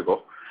couple of days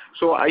ago.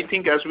 So I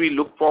think as we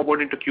look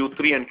forward into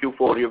Q3 and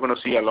Q4, you're going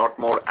to see a lot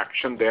more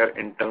action there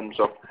in terms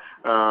of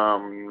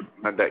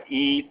the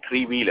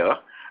e-three-wheeler,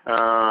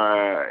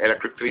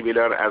 electric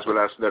three-wheeler, as well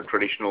as the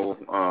traditional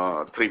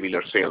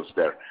three-wheeler sales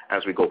there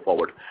as we go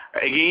forward.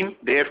 Again,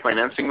 their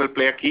financing will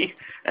play a key,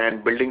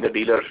 and building the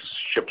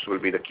dealerships will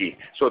be the key.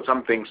 So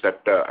some things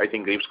that I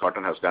think Greaves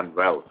Cotton has done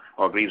well,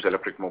 or Greaves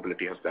Electric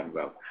Mobility has done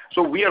well.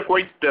 So we are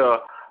quite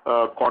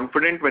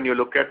confident when you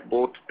look at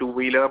both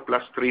two-wheeler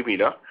plus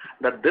three-wheeler,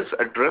 that this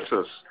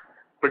addresses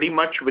pretty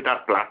much with our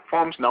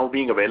platforms now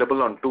being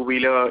available on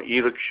two-wheeler,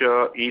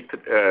 e-rickshaw,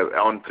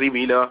 on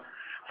three-wheeler,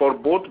 for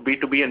both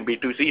B2B and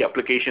B2C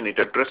application, it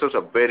addresses a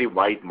very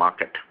wide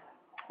market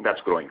that's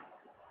growing.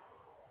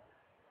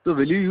 So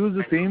will you use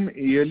the same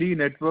yearly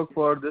network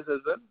for this as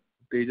well?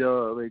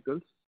 Teja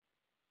vehicles?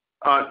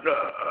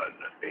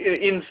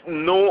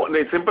 No,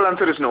 the simple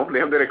answer is no. They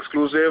have their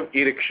exclusive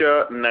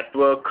e-rickshaw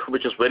network,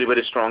 which is very,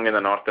 very strong in the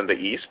north and the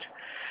east.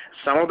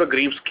 Some of the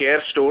Greaves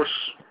Care stores,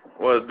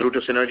 due to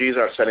synergies,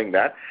 are selling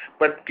that.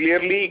 But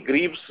clearly,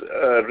 Greaves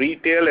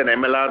Retail and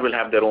MLR will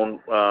have their own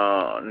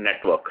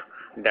network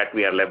that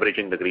we are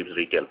leveraging the Greaves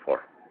Retail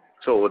for.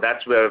 So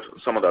that's where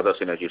some of the other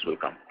synergies will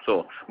come.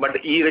 So,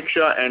 but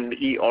e-rickshaw and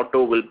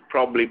e-auto will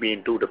probably be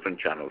in two different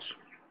channels.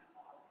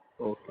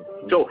 Okay.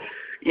 So,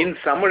 in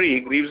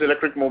summary, Greaves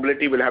Electric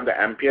Mobility will have the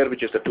Ampere,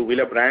 which is the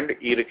two-wheeler brand,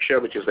 e-rickshaw,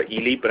 which is the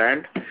Ely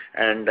brand,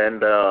 and then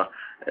the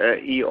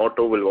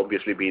e-auto will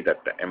obviously be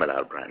that the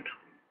MLR brand.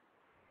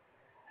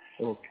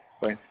 Okay,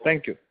 fine.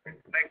 Thank you. Thank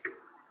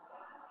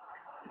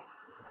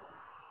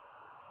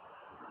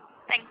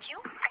you.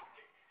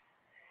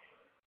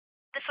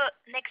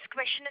 The next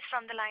question is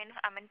from the line of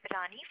Amin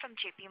Pirani from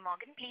JP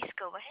Morgan. Please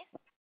go ahead.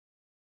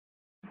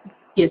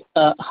 Yes.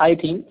 Hi,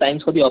 team.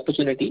 Thanks for the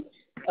opportunity.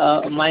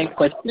 My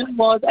question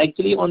was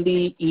actually on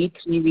the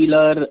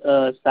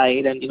e-3-wheeler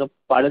side, and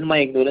pardon my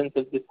ignorance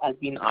if this has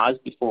been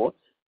asked before.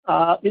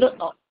 On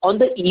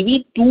the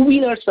EV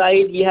two-wheeler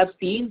side, we have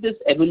seen this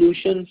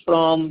evolution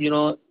from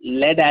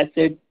lead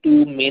acid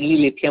to mainly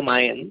lithium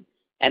ion,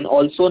 and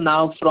also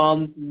now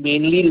from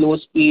mainly low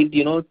speed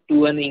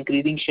to an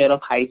increasing share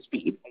of high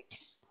speed.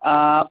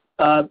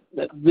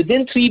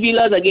 Within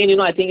three-wheelers, again,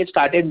 I think it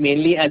started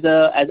mainly as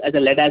a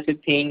lead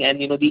acid thing, and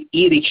the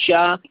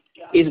e-rickshaw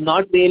is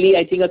not really,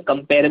 I think, a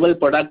comparable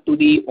product to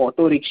the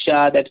auto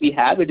rickshaw that we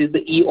have. It is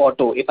the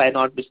e-auto, if I'm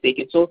not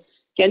mistaken. So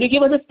can you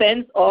give us a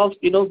sense of,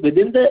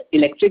 within the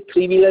electric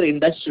three-wheeler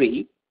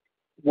industry,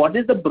 what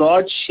is the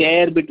broad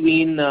share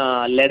between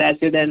lead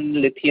acid and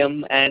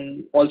lithium,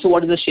 and also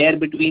what is the share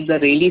between the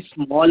really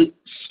small,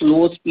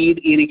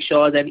 slow-speed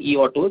e-rickshaws and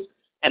e-autos,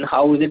 and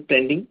how is it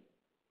trending?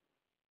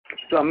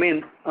 So, I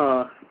mean,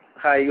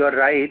 hi, you are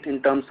right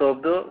in terms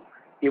of the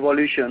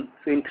evolution.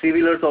 So, in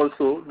three-wheelers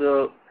also,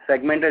 the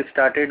segment has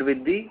started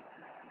with the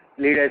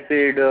lead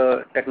acid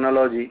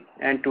technology,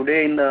 and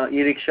today in the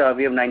e-rickshaw,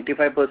 we have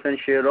 95%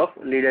 share of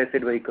lead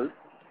acid vehicles.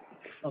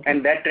 Okay.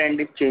 And that trend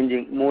is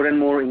changing. More and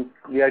more,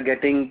 we are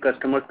getting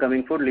customers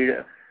coming for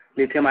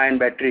lithium-ion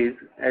batteries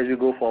as we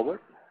go forward.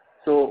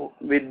 So,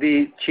 with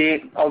the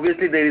change,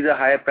 obviously there is a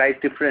higher price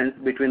difference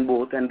between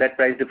both, and that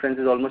price difference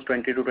is almost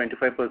 20 to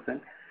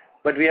 25%.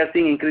 But we are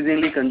seeing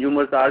increasingly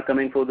consumers are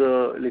coming for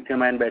the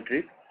lithium-ion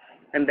batteries,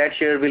 and that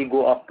share will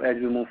go up as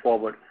we move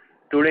forward.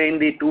 Today in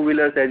the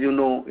two-wheelers, as you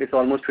know, it's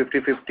almost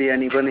 50-50,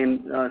 and even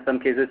in some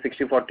cases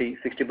 60-40,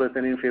 60%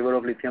 in favor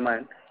of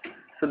lithium-ion.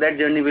 So that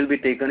journey will be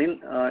taken in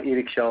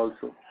e-rickshaw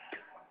also.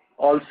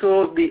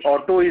 Also, the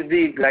auto is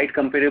the right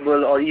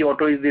comparable, or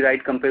e-auto is the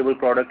right comparable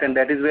product, and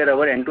that is where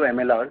our end to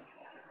MLR.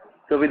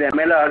 So with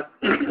MLR,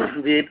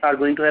 we are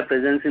going to have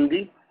presence in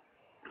the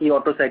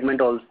e-auto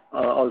segment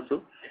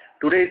also.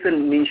 Today it's a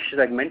niche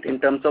segment. In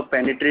terms of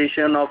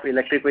penetration of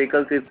electric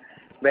vehicles is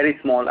very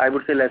small. I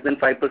would say less than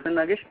 5%,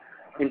 Nagesh,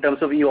 in terms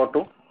of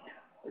e-auto.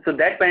 So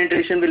that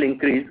penetration will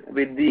increase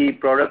with the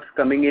products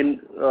coming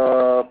in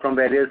from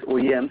various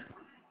OEMs,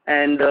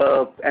 and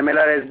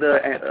MLR as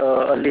the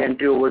early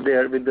entry over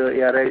there with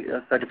the ARI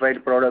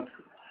certified products.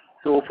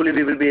 So hopefully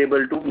we will be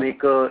able to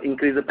make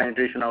increase the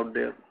penetration out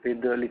there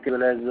with the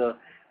lithium as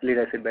lead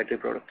acid battery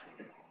products.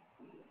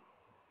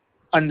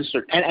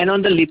 Understood. And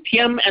on the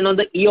lithium and on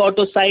the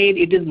e-auto side,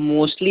 it is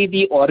mostly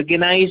the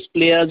organized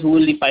players who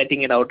will be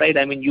fighting it out, right?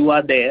 I mean, you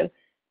are there,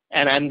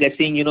 and I'm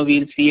guessing,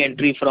 we'll see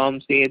entry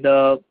from, say,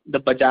 the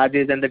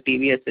Bajajes and the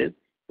TVSs,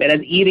 whereas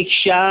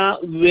e-rickshaw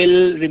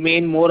will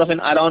remain more of an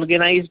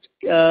unorganized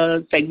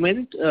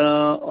segment,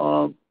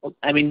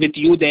 I mean, with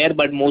you there,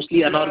 but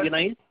mostly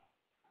unorganized?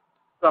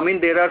 So, I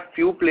mean, there are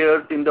few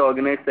players in the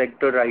organized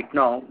sector right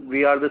now.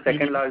 We are the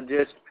second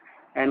largest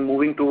and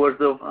moving towards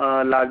the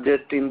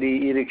largest in the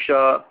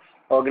e-rickshaw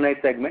organized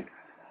segment.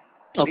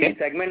 Okay. The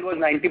segment was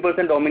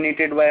 90%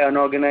 dominated by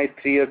unorganized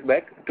 3 years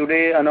back.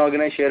 Today,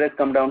 unorganized share has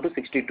come down to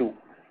 62,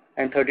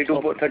 and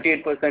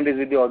 38% is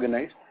with the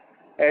organized.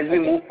 As we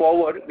move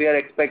forward, we are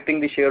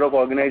expecting the share of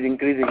organized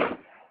increasing,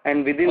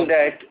 and within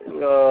that,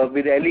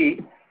 with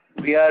LE,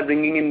 we are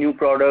bringing in new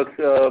products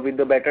with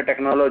the better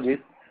technologies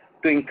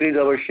to increase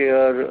our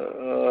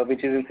share,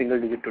 which is in single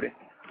digit today.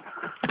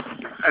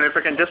 And if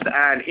I can just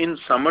add, in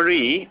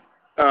summary,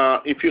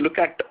 if you look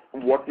at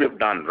what we've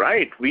done,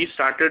 right? We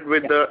started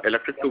with the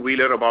electric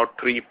two-wheeler about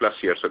 3+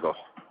 years ago,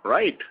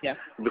 right? Yeah.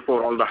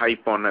 Before all the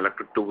hype on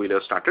electric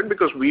two-wheelers started,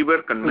 because we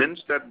were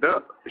convinced that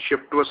the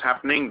shift was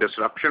happening,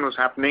 disruption was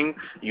happening,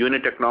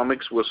 unit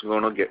economics was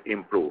going to get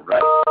improved,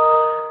 right?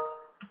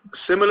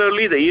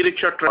 Similarly, the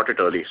e-rickshaw started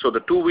early. So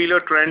the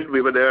two-wheeler trend,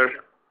 we were there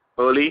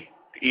early.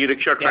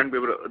 E-rickshaw trend, we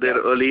were there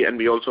early, and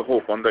we also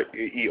hope on the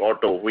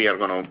e-auto we are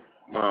going to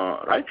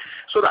right.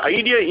 So the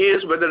idea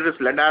is, whether it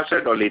is lead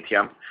acid or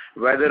lithium,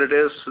 whether it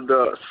is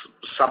the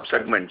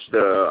sub-segments,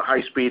 the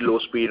high speed, low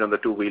speed on the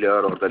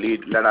two-wheeler, or the lead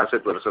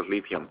acid versus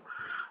lithium,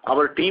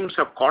 our teams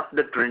have caught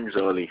the trends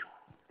early,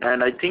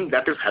 and I think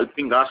that is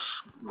helping us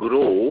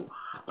grow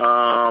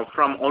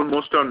from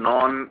almost a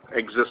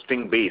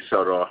non-existing base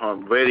or a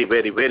very,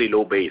 very, very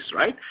low base,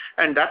 right?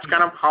 And that's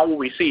kind of how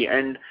we see.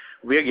 And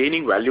we are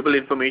gaining valuable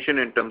information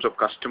in terms of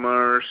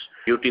customers,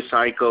 duty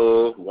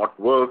cycle, what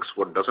works,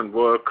 what doesn't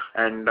work,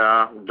 and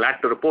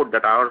glad to report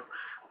that our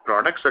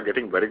products are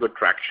getting very good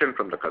traction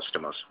from the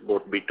customers,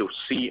 both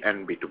B2C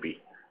and B2B.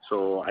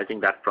 So I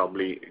think that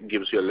probably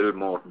gives you a little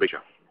more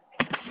picture.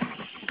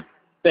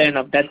 Fair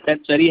enough.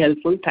 That's very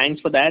helpful.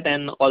 Thanks for that,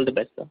 and all the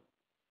best, sir.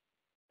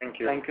 Thank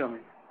you. Thank you, Amit.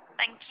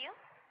 Thank you.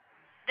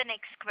 The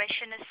next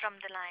question is from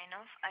the line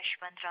of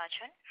Ashwant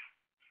Rajan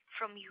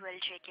from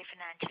ULJK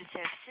Financial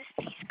Services.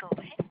 Please go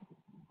ahead.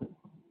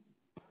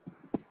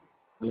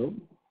 Hello,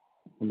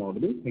 I'm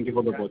audible. Thank you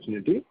for the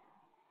opportunity.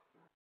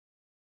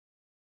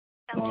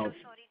 I'm so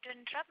sorry to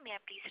interrupt. May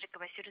I please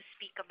request you to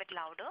speak a bit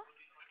louder?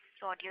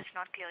 The audio is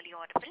not clearly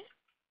audible.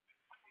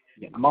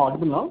 Yeah, am I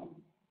audible now?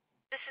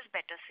 This is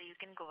better, so you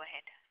can go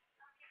ahead.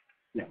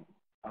 Yeah.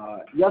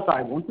 Yes,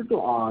 I wanted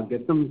to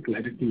get some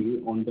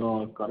clarity on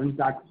the current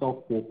tax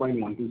of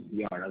 4.12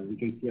 CR. As we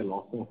can see, a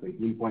loss of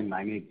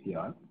 18.98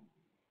 CR.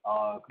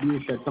 Could you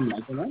shed some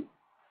light on that?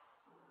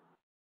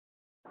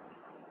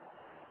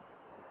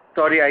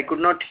 Sorry, I could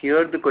not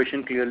hear the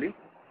question clearly.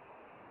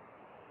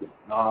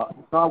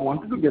 So I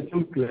wanted to get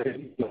some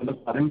clarity on the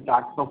current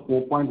tax of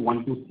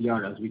 4.12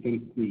 CR. As we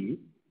can see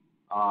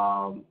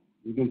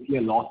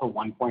a loss of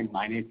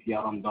 1.98 CR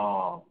on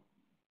the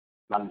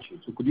balance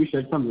sheet. So could you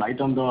shed some light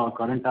on the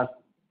current tax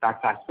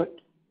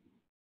aspect?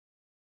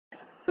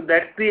 So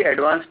that's the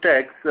advance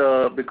tax,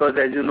 because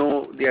as you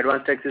know, the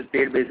advance tax is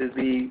paid basis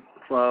the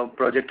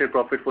projected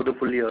profit for the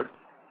full year.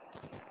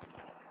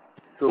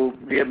 So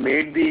we have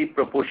made the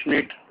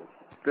proportionate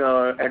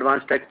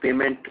advance tax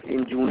payment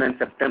in June and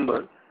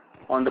September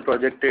on the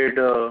projected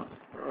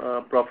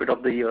profit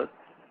of the year,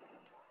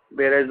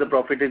 whereas the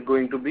profit is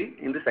going to be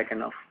in the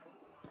second half.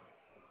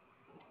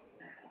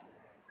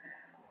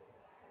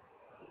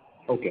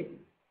 Okay.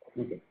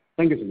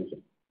 Thank you so much,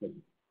 sir.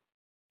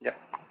 Yeah.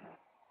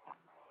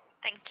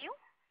 Thank you.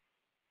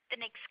 The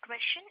next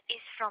question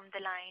is from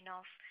the line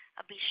of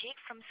Abhishek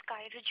from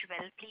Skyridge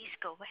Well. Please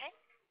go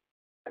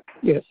ahead.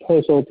 Yes.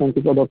 Hi, sir. Thank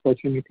you for the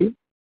opportunity.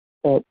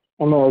 Am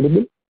I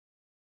audible?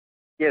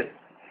 Yes.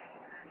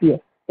 Yeah.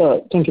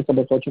 Thank you for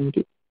the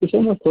opportunity.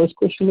 So my first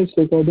question is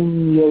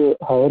regarding your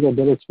higher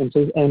other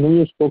expenses. I know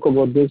you spoke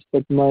about this,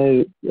 but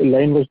my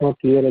line was not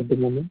clear at the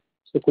moment.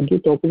 So could you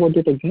talk about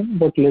it again?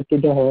 What led to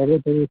the higher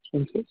other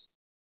expenses?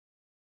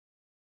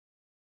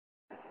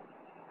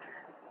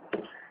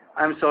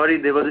 I'm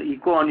sorry, there was an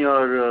echo on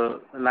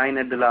your line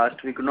at the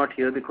last. We could not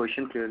hear the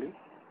question clearly.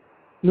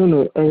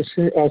 No. I was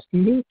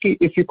asking you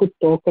if you could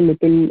talk a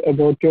little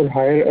about your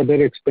higher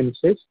other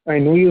expenses. I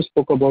know you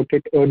spoke about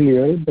it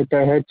earlier, but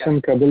I had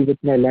some trouble with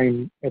my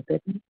line at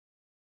that time.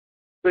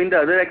 So in the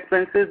other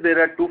expenses, there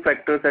are two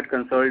factors at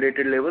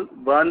consolidated level.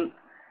 One,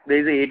 there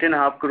is a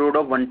 8.5 crore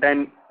of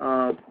one-time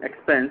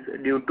expense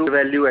due to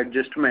value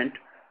adjustment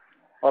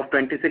of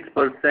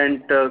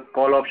 26%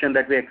 call option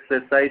that we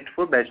exercised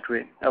for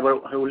Bestway. Our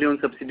wholly owned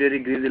subsidiary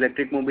Greaves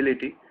Electric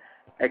Mobility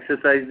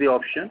exercised the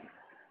option.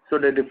 So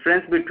the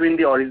difference between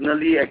the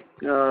originally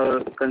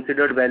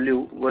considered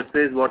value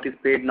versus what is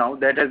paid now,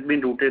 that has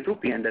been routed through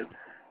P&L.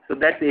 So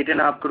that's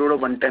 8.5 crore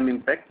of one-time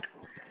impact.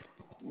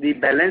 The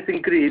balance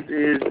increase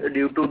is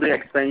due to the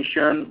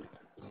expansion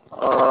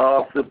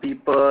of the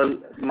people,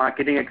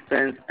 marketing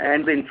expense,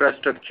 and the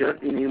infrastructure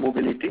in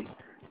e-mobility,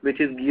 which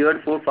is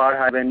geared for far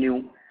higher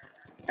revenue.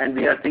 And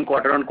we are seeing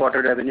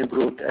quarter-on-quarter revenue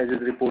growth as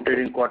is reported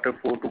in quarter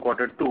 4 to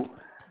quarter 2.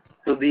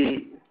 So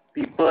the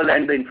people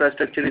and the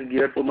infrastructure is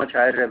geared for much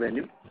higher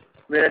revenue,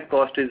 whereas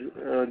cost is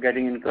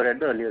getting incurred at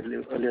the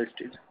earlier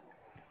stage.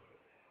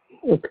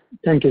 Okay.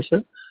 Thank you,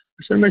 sir.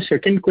 So my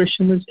second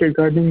question is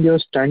regarding your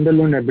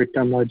standalone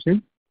EBITDA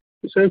margin.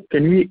 Sir,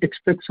 can we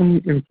expect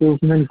some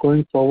improvement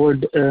going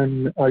forward,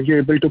 and are you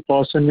able to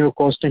pass on your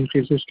cost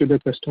increases to the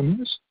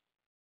customers?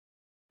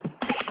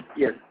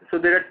 Yes. So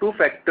there are two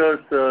factors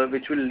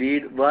which will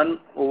lead.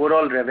 One,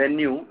 overall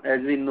revenue. As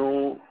we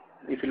know,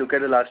 if you look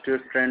at the last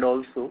year's trend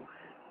also,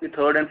 the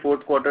third and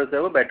fourth quarters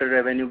have a better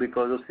revenue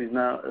because of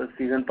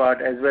season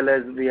part, as well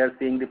as we are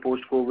seeing the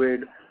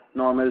post-COVID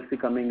normalcy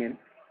coming in,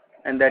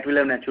 and that will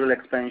have natural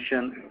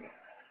expansion.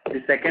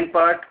 The second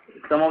part,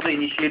 some of the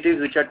initiatives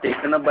which are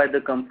taken up by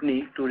the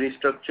company to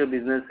restructure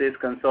businesses,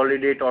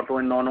 consolidate auto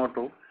and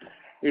non-auto,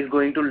 is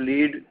going to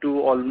lead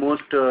to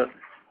almost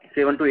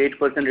 7 to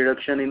 8%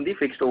 reduction in the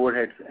fixed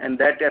overheads, and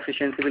that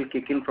efficiency will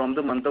kick in from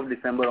the month of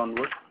December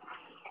onwards.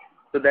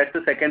 So that's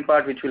the second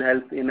part which will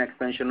help in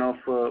expansion of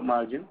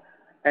margin.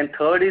 And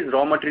third is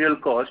raw material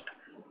cost,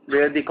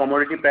 where the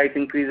commodity price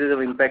increases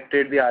have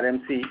impacted the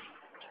RMC.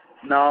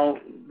 Now,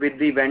 with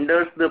the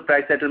vendors, the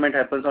price settlement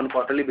happens on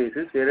quarterly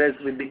basis, whereas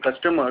with the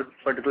customers,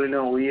 particularly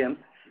OEMs,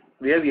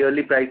 we have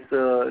yearly price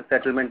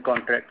settlement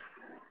contracts.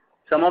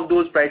 Some of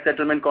those price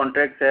settlement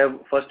contracts have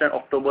 1st of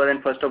October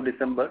and 1st of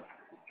December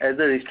as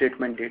the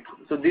restatement date.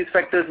 So these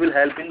factors will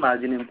help in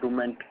margin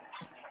improvement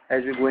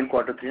as we go in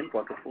quarter 3 and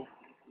quarter 4.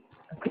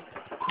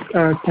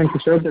 Thank you,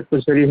 sir. That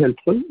was very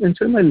helpful. And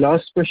sir, my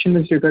last question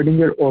is regarding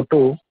your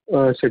auto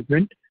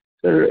segment.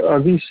 Sir, are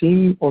we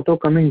seeing auto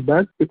coming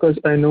back? Because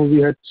I know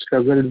we had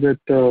struggled with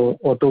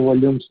auto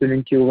volumes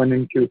during Q1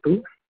 and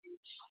Q2.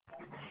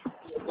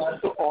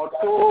 So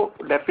auto,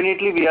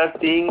 definitely we are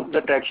seeing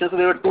the traction. So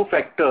there were two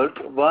factors.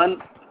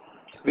 One,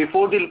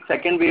 before the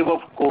second wave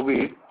of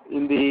COVID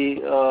in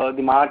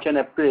the March and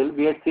April,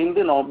 we had seen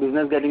the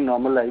business getting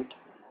normalized.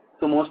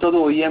 So most of the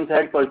OEMs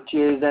had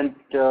purchased and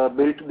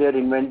built their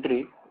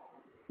inventory.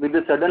 With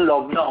the sudden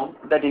lockdown,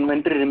 that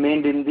inventory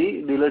remained in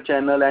the dealer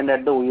channel and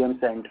at the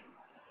OEM's end.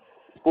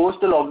 Post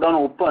the lockdown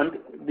opened,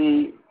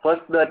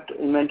 that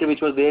inventory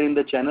which was there in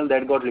the channel,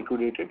 that got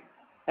liquidated.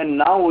 And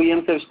now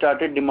OEMs have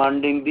started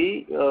demanding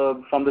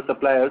from the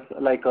suppliers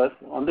like us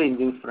on the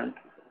engines front.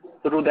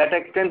 So to that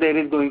extent, there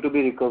is going to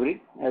be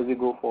recovery as we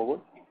go forward.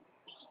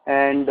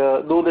 And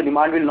though the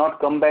demand will not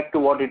come back to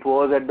what it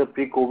was at the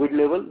pre-COVID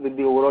level with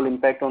the overall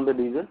impact on the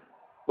diesel,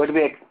 but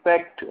we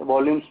expect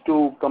volumes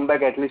to come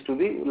back at least to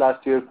the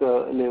last year's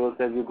levels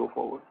as we go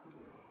forward.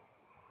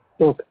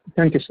 Okay.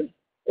 Thank you, sir.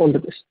 All the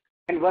best.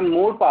 And one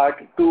more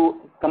part,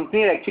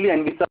 company actually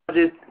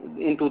envisaged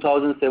in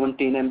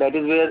 2017, and that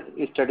is where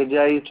it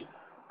strategized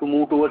to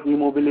move towards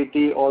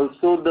e-mobility.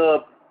 Also,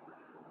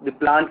 the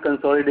plant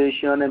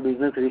consolidation and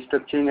business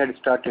restructuring had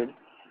started.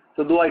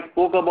 So though I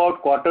spoke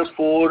about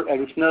Q4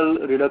 additional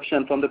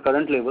reduction from the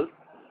current levels,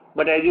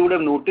 but as you would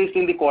have noticed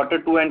in the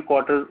Q2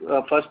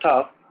 and first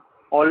half,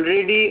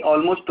 already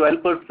almost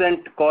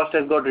 12% cost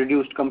has got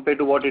reduced compared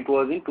to what it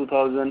was in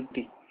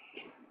 2010.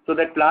 So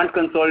that plant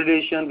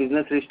consolidation,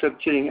 business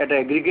restructuring at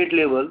aggregate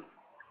level,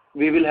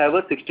 we will have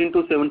a 16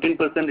 to 17%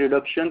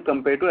 reduction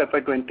compared to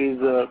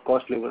FY20's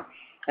cost level.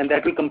 And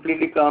that will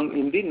completely come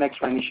in the next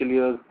financial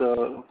year's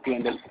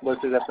P&L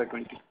versus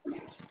FY20.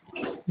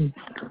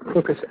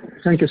 Okay, sir.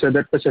 Thank you, sir.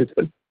 That was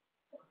helpful.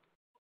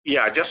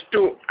 Yeah, just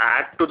to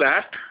add to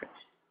that,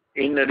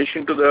 in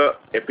addition to the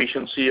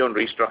efficiency on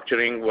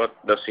restructuring what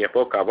the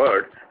CFO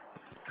covered,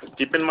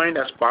 keep in mind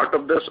as part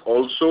of this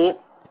also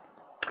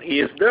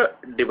is the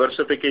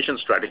diversification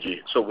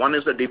strategy. So one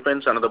is the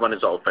defense, another one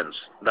is offense.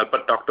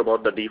 Dalpat talked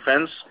about the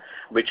defense,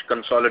 which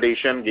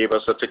consolidation gave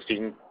us a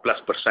 16+%,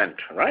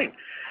 right?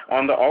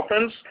 On the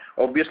offense,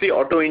 obviously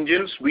auto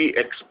engines, we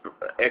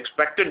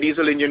expected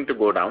diesel engine to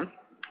go down.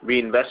 We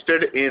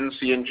invested in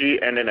CNG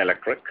and in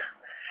electric.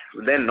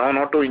 Then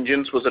non-auto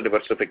engines was a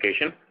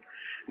diversification.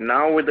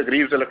 Now with the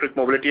Greaves Electric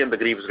Mobility and the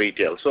Greaves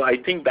Retail. So I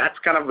think that's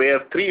kind of where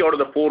 3 out of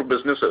the 4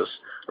 businesses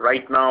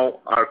right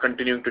now are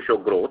continuing to show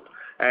growth.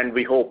 And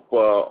we hope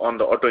on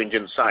the auto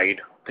engine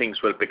side,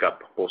 things will pick up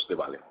post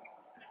Diwali.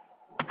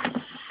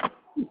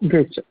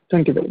 Great, sir.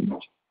 Thank you very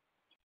much.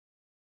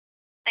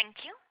 Thank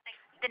you.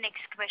 The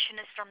next question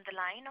is from the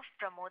line of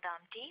Pramod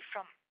Amte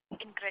from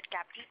InCred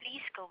Capital.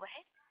 Please go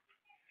ahead.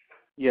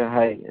 Yeah,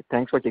 hi.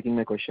 Thanks for taking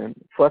my question.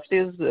 First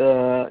is,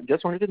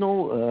 just wanted to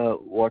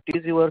know what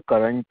is your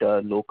current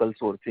local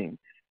sourcing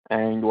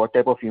and what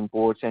type of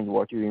imports and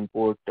what you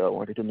import,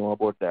 wanted to know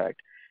about that.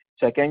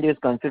 Second is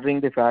considering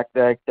the fact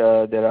that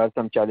there are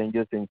some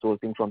challenges in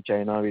sourcing from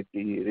China with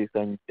the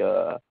recent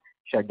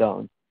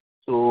shutdown.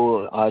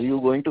 So are you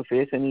going to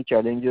face any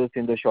challenges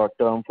in the short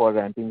term for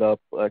ramping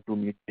up to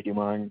meet the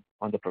demand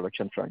on the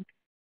production front?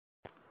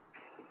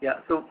 Yeah,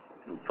 so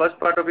first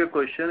part of your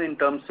question in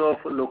terms of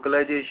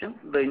localization,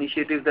 the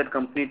initiatives that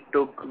company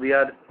took, we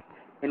are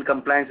in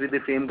compliance with the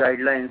FAME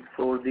guidelines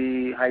for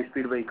the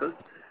high-speed vehicles.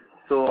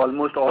 So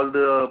almost all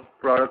the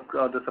product,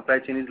 the supply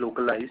chain is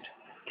localized.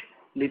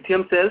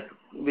 Lithium cells,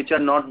 which are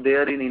not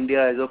there in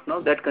India as of now,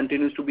 that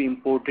continues to be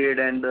imported,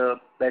 and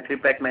battery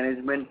packs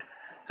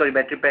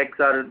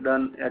are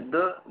done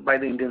by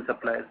the Indian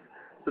suppliers.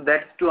 So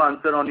that's to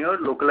answer on your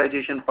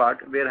localization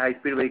part, where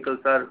high-speed vehicles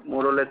are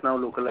more or less now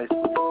localized.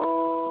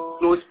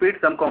 Low speed,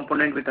 some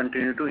component we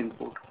continue to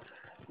import.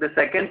 The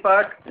second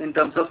part, in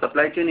terms of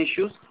supply chain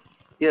issues,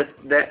 yes,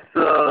 that's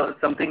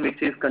something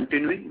which is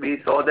continuing.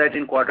 We saw that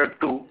in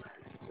Q2,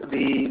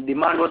 the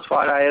demand was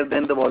far higher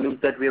than the volumes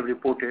that we have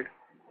reported.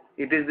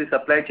 It is the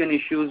supply chain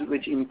issues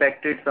which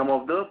impacted some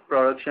of the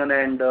production,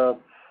 and the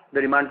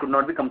demand could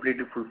not be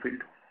completely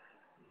fulfilled.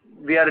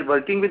 We are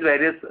working with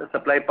various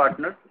supply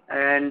partners,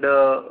 and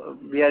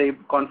we are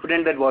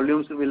confident that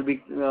volumes will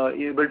be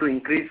able to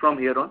increase from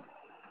here on.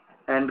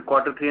 And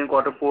Q3 and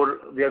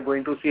Q4, we are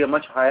going to see a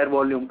much higher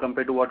volume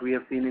compared to what we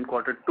have seen in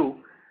Q2.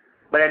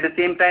 But at the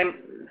same time,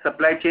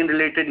 supply chain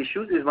related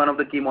issues is one of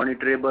the key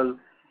monitorable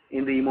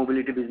in the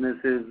e-mobility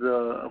businesses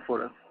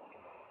for us.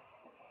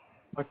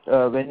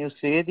 But when you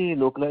say the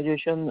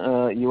localization,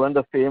 even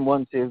the FAME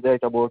one says that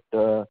about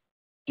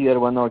tier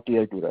 1 or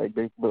tier 2, right?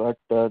 But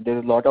there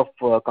is a lot of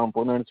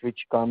components which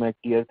come at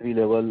tier 3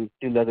 level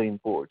still as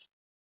imports.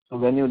 So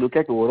when you look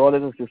at overall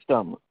as a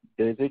system,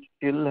 does it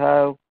still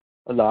have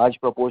a large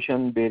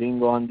proportion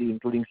bearing on the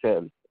including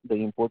cells, the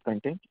import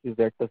content? Is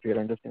that the fair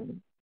understanding?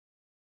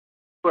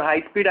 For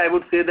high speed, I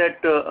would say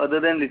that other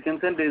than lithium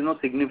cell, there is no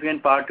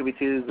significant part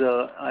which is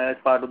as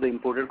part of the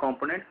imported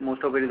component.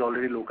 Most of it is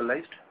already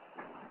localized.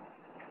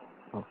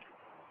 Okay.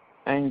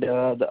 And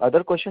the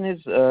other question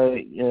is,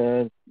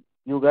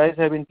 you guys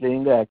have been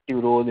playing an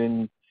active role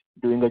in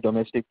doing a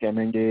domestic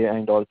M&A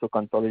and also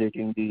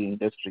consolidating the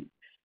industry.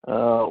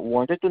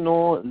 Wanted to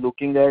know,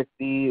 looking at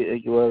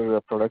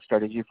your product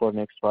strategy for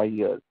next 5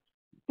 years,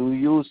 do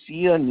you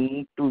see a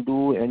need to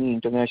do any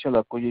international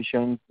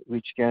acquisitions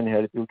which can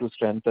help you to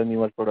strengthen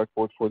your product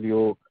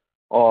portfolio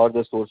or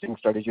the sourcing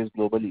strategies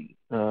globally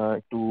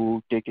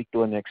to take it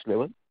to a next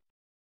level?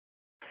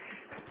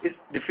 It's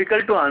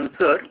difficult to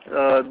answer,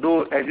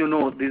 though, as you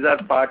know, these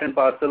are part and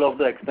parcel of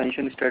the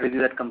expansion strategy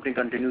that company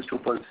continues to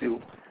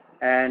pursue.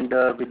 And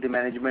with the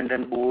management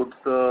and board's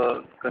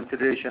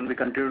consideration, we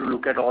continue to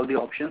look at all the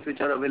options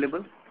which are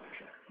available.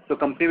 So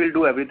company will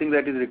do everything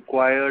that is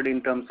required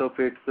in terms of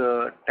its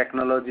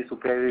technology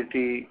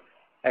superiority,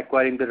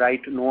 acquiring the right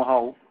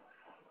know-how.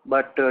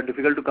 But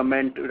difficult to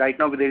comment. Right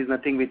now, there is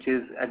nothing which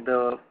is at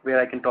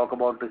where I can talk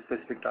about the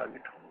specific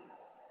target.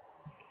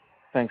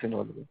 Thanks and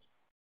all the best.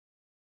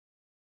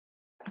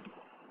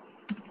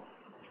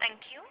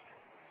 Thank you.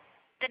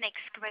 The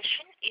next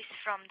question is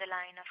from the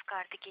line of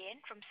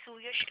Karthikeyan from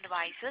Suyash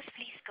Advisors.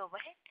 Please go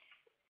ahead.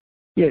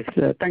 Yes,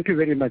 thank you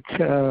very much.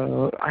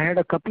 I had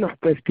a couple of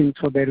questions,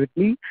 so bear with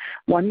me.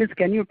 One is,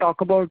 can you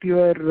talk about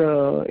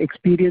your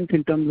experience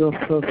in terms of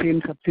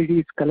FAME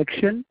subsidies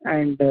collection,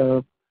 and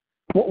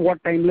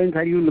what timelines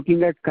are you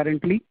looking at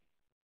currently?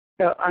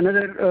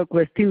 Another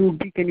question would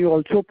be, can you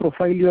also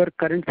profile your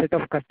current set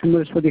of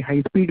customers for the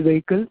high-speed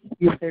vehicles?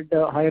 You said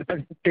higher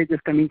percentage is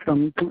coming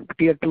from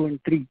tier 2 and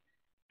 3.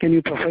 Can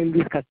you profile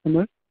these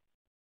customers?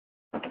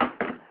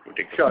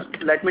 Sure.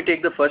 Let me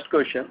take the first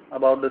question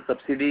about the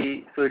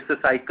subsidy. So it's a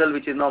cycle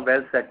which is now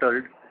well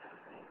settled,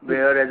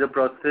 where as a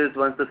process,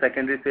 once the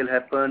secondary sale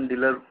happens,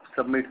 dealer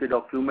submits the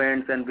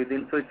documents, and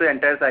so it's the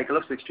entire cycle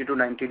of 60 to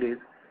 90 days,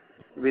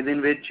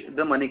 within which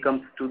the money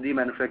comes to the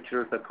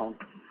manufacturer's account.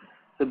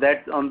 So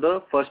that's on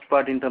the first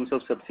part in terms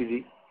of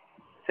subsidy.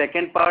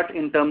 Second part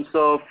in terms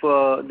of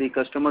the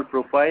customer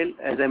profile,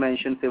 as I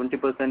mentioned,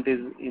 70% is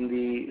in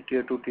the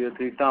tier 2, tier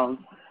 3 towns.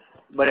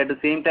 But at the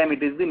same time,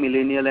 it is the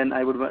millennial, and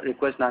I would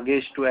request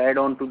Nagesh to add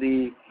on to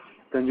the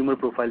consumer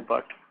profile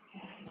part.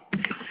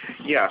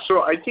 Yeah,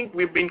 so I think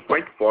we've been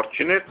quite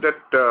fortunate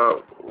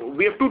that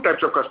we have two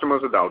types of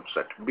customers at the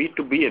outset,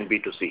 B2B and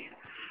B2C.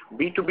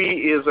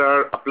 B2B is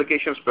our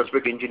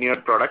application-specific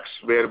engineered products,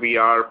 where we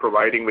are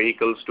providing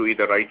vehicles to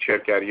either ride-share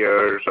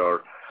carriers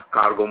or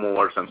cargo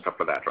movers and stuff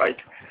like that, right?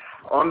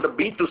 On the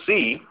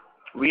B2C,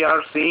 we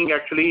are seeing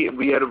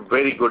we had a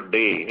very good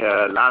day.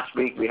 Last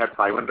week, we had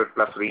 500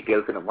 plus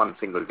retails in one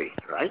single day,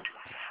 right?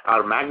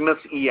 Our Magnus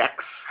EX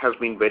has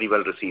been very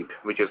well received,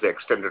 which is the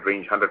extended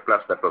range 100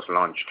 plus that was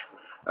launched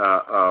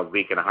a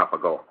week and a half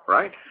ago,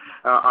 right?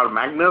 Our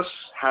Magnus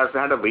has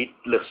had a wait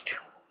list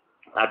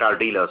at our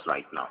dealers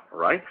right now,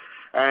 right?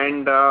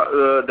 And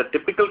the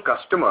typical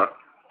customer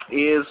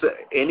is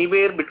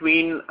anywhere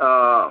between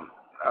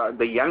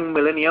the young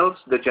millennials,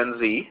 the Gen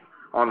Z,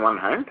 on one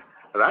hand,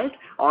 right?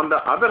 On the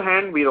other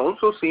hand, we're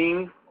also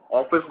seeing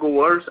office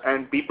goers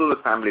and people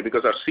with family,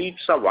 because our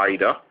seats are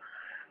wider,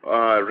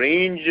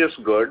 range is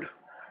good,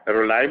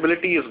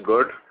 reliability is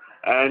good,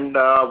 and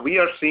we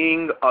are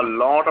seeing a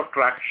lot of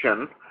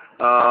traction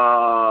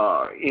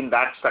in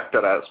that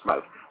sector as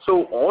well.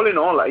 So all in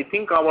all, I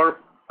think our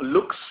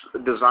looks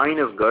design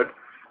is good.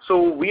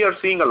 So we are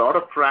seeing a lot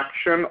of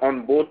traction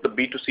on both the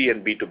B2C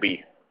and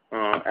B2B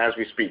as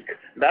we speak.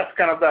 That's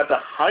kind of at a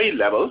high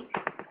level.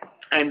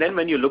 And then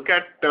when you look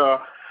at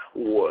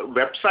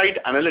website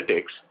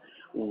analytics,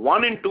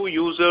 1 in 2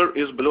 user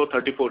is below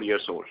 34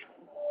 years old.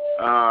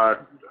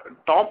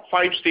 Top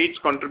 5 states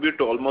contribute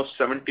to almost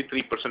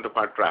 73% of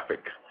our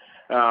traffic.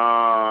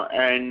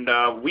 And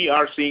we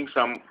are seeing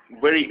some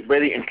very,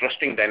 very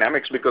interesting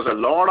dynamics, because a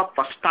lot of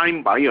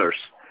first-time buyers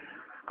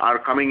are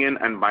coming in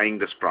and buying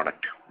this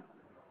product.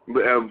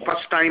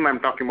 First time, I'm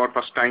talking about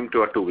first time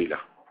to a two-wheeler.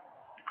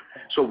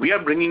 So we are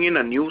bringing in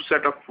a new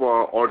set of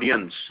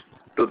audience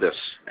to this,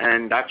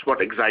 and that's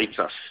what excites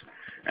us,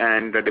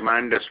 and the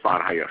demand is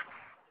far higher.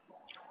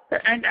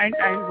 And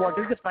what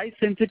is the price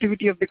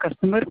sensitivity of the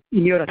customer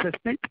in your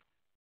assessment?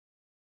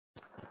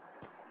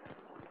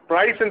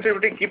 Price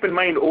sensitivity, keep in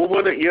mind,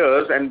 over the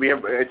years, and we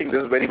have, I think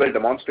this is very well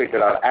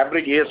demonstrated, our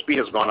average ASP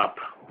has gone up,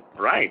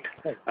 right?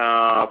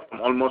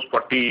 From almost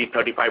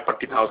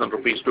 40,000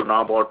 rupees to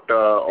now about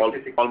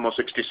almost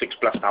 66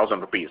 plus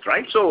thousand rupees,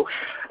 right? So,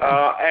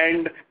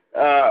 and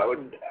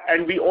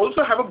we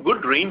also have a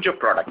good range of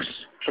products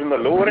from the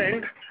lower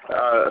end,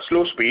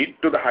 slow speed,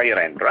 to the higher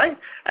end, right?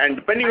 And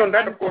depending on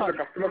that, of course,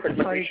 the customer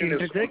segmentation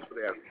is also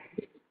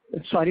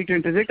there. Sorry to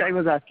interject. I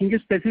was asking you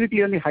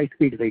specifically on the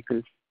high-speed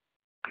vehicles.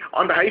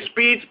 On the high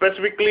speed,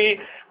 specifically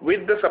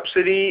with the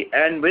subsidy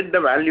and with the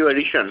value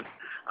addition,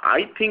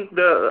 I think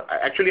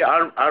actually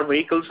our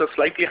vehicles are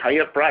slightly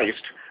higher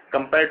priced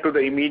compared to the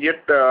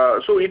immediate.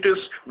 So it is.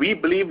 We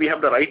believe we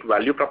have the right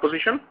value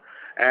proposition,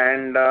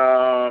 and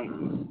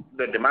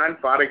the demand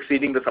far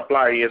exceeding the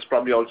supply is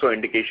probably also an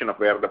indication of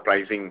where the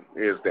pricing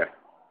is there.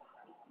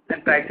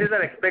 And prices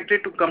are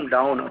expected to come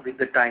down with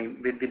the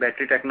time, with the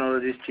battery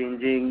technologies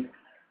changing,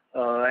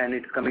 and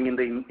it's coming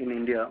in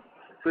India.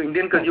 So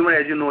Indian consumer,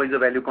 as you know, is a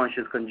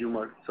value-conscious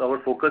consumer. So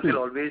our focus will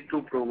always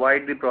to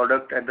provide the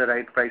product at the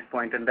right price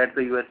point, and that's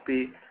the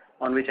USP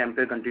on which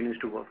Ampere continues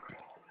to work.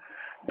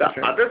 The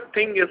other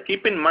thing is,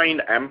 keep in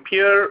mind,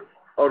 Ampere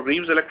or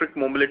Greaves Electric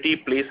Mobility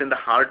plays in the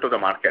heart of the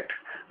market,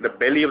 the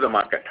belly of the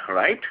market,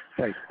 right?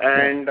 Right.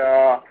 And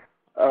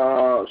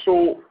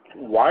so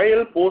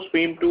while post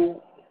FAME 2,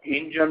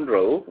 in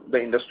general,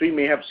 the industry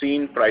may have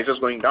seen prices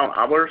going down,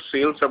 our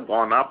sales have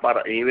gone up, our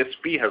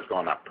ASP has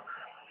gone up,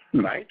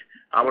 right?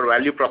 Our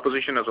value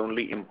proposition has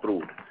only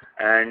improved.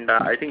 And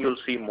I think you'll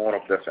see more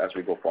of this as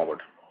we go forward.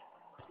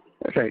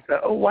 Right.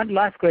 One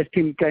last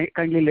question.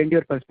 Kindly lend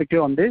your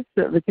perspective on this,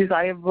 which is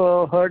I have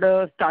heard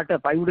a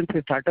startup, I wouldn't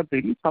say startup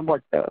really,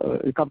 somewhat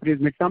companies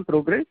made some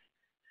progress,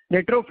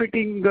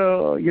 retrofitting,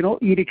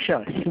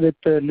 e-rickshaws with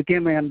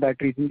lithium-ion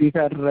batteries. And these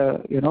are,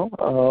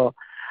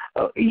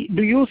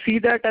 do you see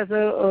that as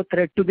a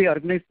threat to the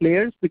organized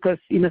players? Because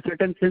in a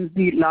certain sense,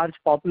 the large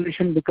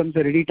population becomes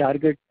a ready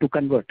target to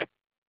convert.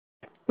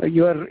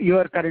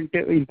 Your current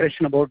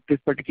impression about this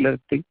particular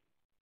thing?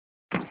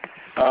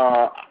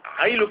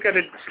 I look at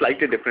it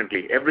slightly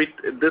differently.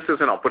 This is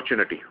an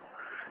opportunity.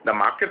 The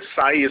market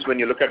size, when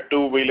you look at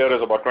two-wheeler,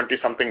 is about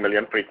 20-something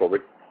million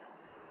pre-COVID.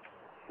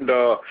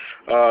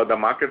 The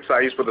market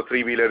size for the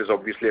three-wheeler is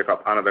obviously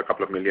another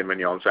couple of million when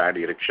you also add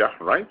e-rickshaw,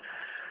 right?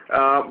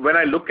 When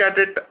I look at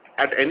it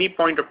at any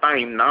point of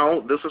time,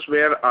 now this is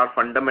where our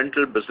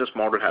fundamental business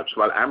model helps.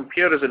 While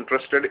Ampere is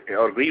interested,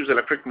 or Greaves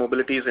Electric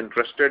Mobility is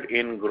interested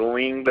in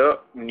growing the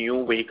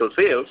new vehicle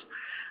sales,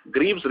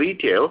 Greaves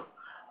Retail,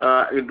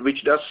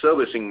 which does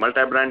servicing,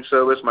 multi-brand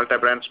service,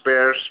 multi-brand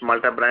spares,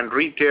 multi-brand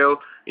retail,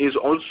 is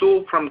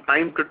also from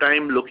time to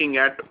time looking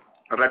at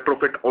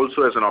retrofit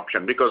also as an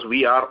option, because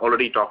we are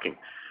already talking.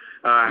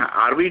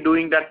 Are we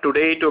doing that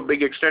today to a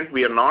big extent?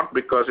 We are not,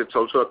 because it's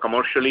also a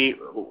commercially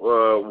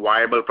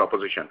viable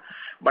proposition.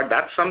 But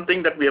that's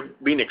something that we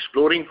have been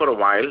exploring for a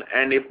while,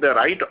 and if the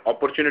right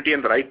opportunity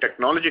and the right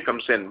technology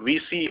comes in, we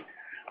see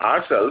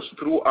ourselves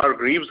through our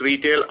Greaves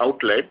retail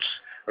outlets,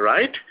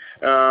 right,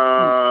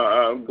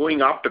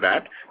 going after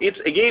that. It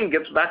again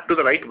gets back to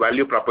the right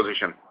value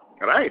proposition,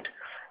 right?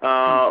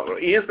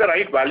 Is the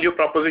right value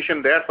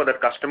proposition there for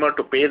that customer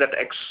to pay that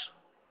X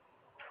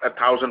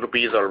 1,000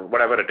 rupees or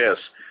whatever it is?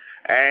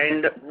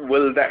 And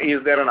is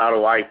there an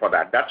ROI for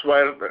that? That's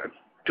where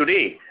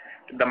today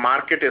the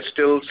market is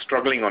still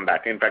struggling on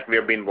that. In fact, we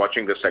have been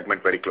watching this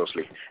segment very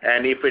closely.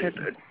 And if it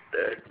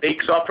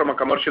takes off from a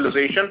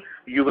commercialization,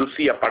 you will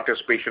see a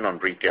participation on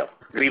retail,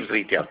 Greaves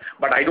retail.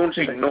 But I don't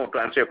see, no, to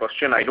answer your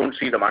question, I don't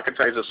see the market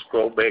size is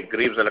so big.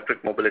 Greaves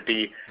Electric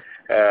Mobility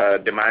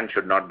demand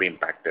should not be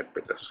impacted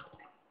with this.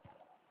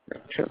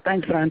 Sure.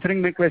 Thanks for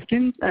answering my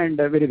questions, and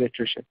very best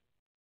wishes.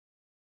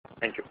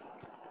 Thank you.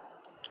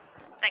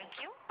 Thank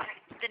you.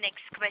 The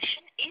next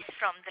question is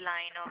from the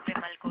line of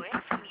Vimal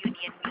Goyal from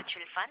Union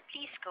Mutual Fund.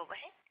 Please go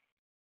ahead.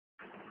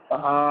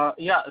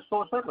 Yeah.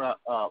 So, sir,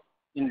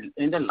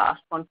 in the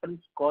last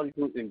conference call,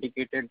 you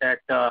indicated that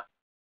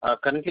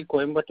currently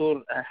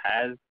Coimbatore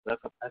has the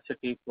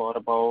capacity for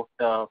about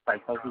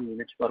 5,000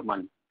 units per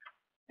month.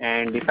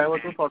 And if I were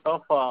to sort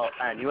of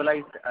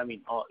annualize,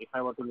 or if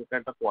I were to look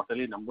at the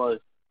quarterly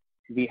numbers,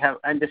 we have,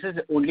 and this is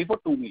only for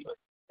two-wheelers,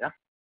 yeah.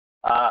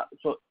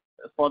 So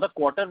for the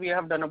quarter, we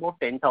have done about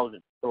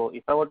 10,000. So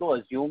if I were to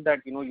assume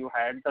that, you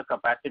had the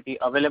capacity,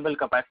 available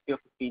capacity of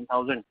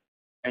 15,000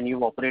 and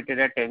you've operated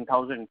at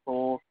 10,000,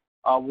 so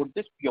would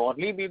this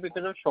purely be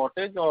because of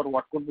shortage, or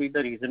what could be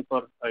the reason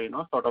for,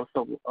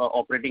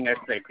 operating at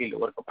slightly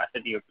lower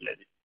capacity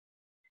utilization?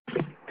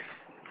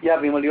 Yeah,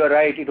 Vimal, you are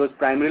right. It was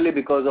primarily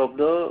because of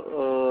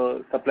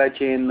the supply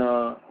chain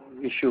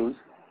issues,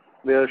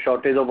 where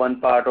shortage of one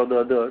part or the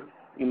other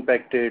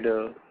impacted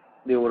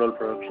the overall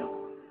production.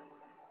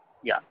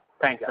 Yeah.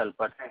 Thanks,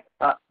 Dalpat.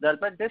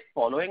 Dalpat, just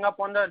following up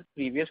on the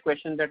previous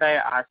question that I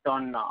asked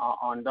on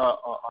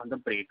the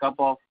breakup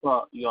of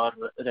your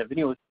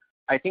revenues,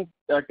 I think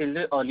till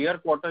the earlier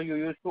quarter you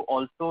used to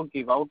also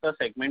give out a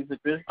segment which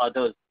is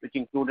others, which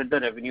included the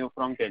revenue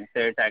from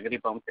genset, agri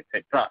pumps,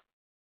 etc.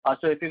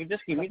 So if you could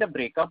just give me the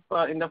breakup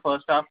in the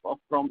first half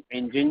from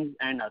engines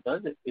and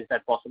others, is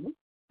that possible?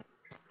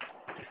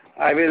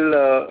 I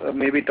will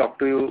maybe talk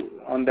to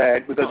you on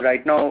that, because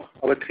right now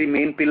our three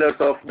main pillars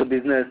of the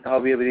business, how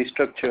we have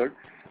restructured,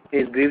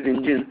 is Greaves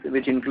Engines,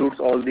 which includes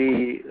all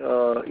the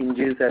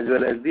engines as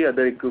well as the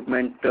other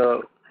equipment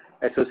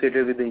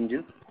associated with the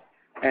engines.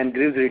 And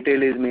Greaves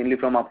Retail is mainly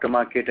from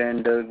aftermarket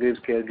and Greaves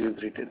Care,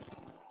 Greaves Retail.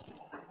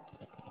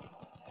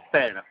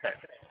 Fair enough.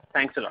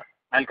 Thanks a lot.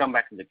 I'll come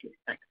back in the queue.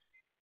 Thanks.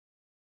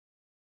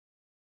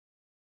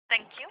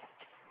 Thank you.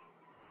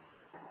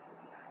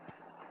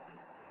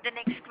 The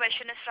next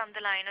question is from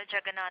the line of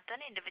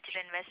Jagannathan,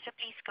 individual investor.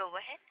 Please go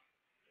ahead.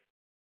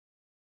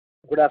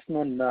 Good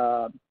afternoon.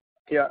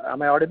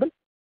 Am I audible?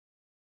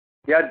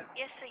 Yeah.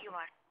 Yes, sir, you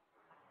are.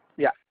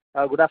 Yeah.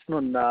 Good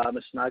afternoon,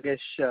 Mr.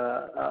 Nagesh.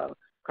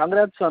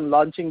 Congrats on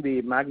launching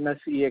the Magnus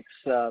EX.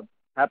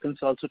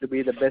 Happens also to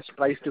be the best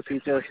price to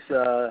features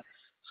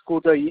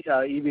scooter,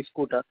 EV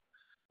scooter.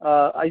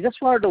 I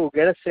just wanted to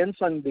get a sense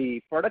on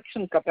the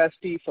production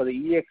capacity for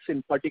the EX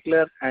in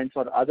particular and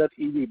for other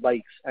EV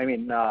bikes. I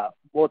mean,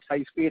 both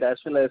high speed as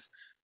well as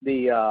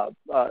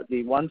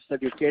the ones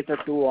that you cater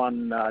to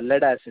on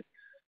lead acid.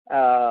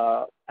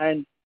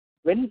 And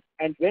when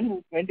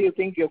do you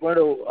think you're going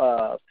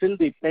to fill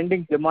the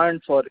pending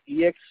demand for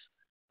EX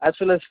as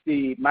well as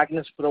the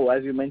Magnus Pro?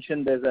 As you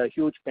mentioned, there's a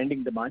huge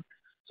pending demand.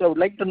 So I would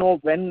like to know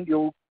when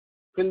you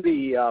fill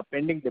the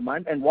pending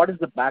demand and what is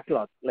the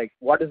backlog? Like,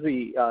 what is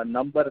the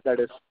number that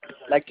is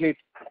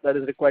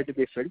required to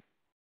be filled?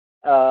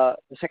 The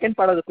second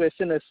part of the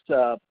question is,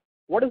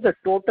 what is the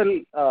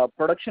total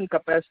production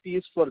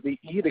capacities for the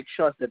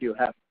e-rickshaws that you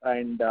have?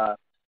 And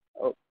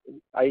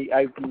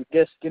I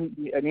just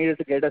needed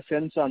to get a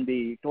sense on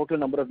the total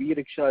number of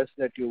e-rickshaws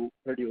that you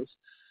produce.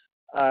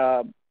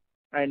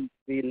 And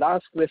the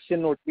last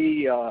question would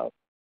be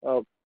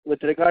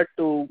with regard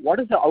to what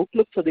is the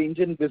outlook for the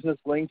engine business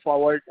going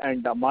forward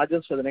and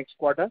margins for the next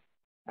quarter?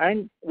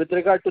 And with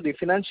regard to the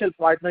financial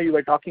partner you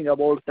were talking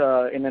about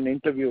in an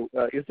interview,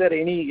 is there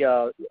any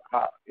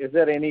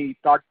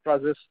thought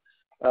process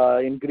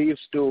in Greaves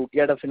to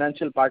get a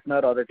financial partner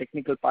or a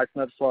technical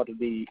partner for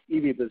the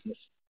EV business?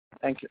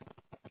 Thank you.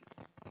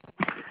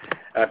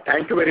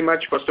 Thank you very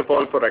much, first of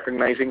all, for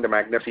recognizing the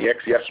Magnus EX.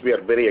 Yes, we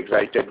are very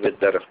excited with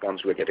the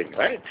response we're getting,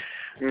 right?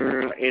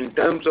 In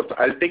terms of,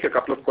 I'll take a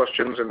couple of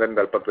questions and then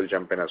Dalpat will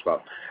jump in as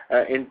well.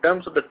 In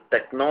terms of the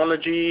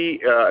technology,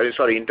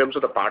 in terms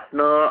of the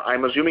partner,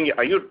 I'm assuming,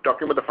 are you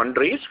talking about the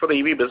fundraise for the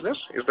EV business?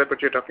 Is that what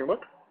you're talking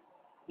about?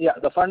 Yeah,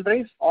 the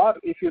fundraise, or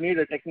if you need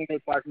a technical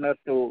partner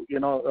to,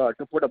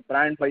 to put a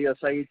brand by your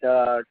side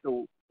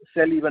to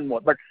sell even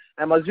more. But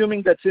I'm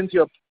assuming that since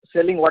you're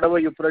selling whatever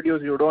you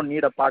produce, you don't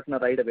need a partner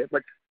right away.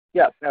 But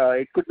yeah,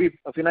 it could be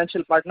a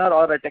financial partner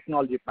or a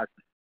technology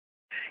partner.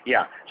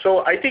 Yeah.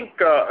 So I think,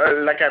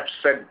 like I've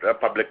said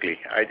publicly,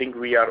 I think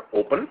we are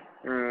open,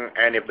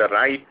 and if the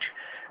right,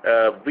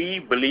 we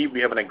believe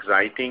we have an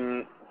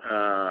exciting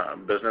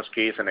business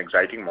case, an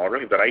exciting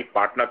model. If the right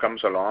partner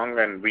comes along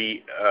and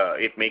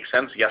it makes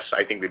sense, yes,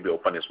 I think we'll be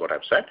open, is what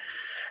I've said.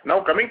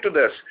 Now coming to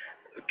this,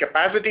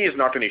 capacity is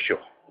not an issue.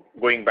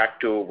 Going back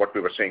to what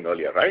we were saying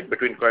earlier, right?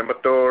 Between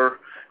Coimbatore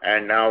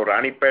and now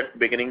Ranipet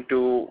beginning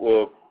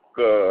to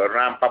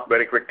ramp up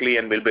very quickly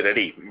and will be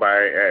ready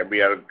by,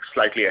 we are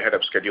slightly ahead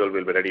of schedule,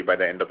 will be ready by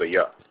the end of the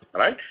year,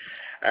 right?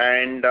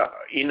 And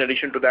in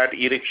addition to that,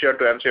 e-rickshaw,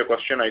 to answer your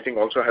question, I think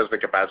also has the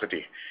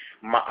capacity.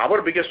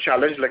 Our biggest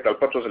challenge, like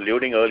Dalpat was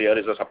alluding earlier,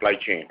 is the supply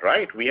chain,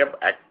 right? We have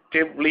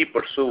actively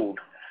pursued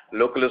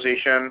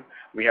localization.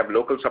 We have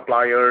local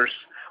suppliers.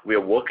 We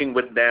are working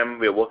with them.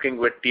 We are working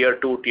with tier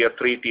 2, tier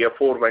 3, tier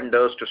 4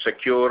 vendors to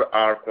secure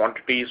our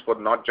quantities for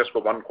not just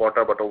for one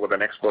quarter, but over the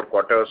next 4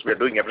 quarters. We are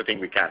doing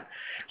everything we can.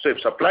 So if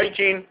supply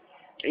chain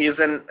is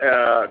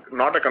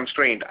not a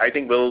constraint, I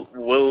think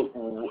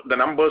the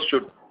numbers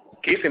should,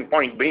 case in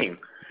point being,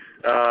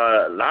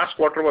 last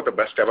quarter was the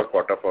best ever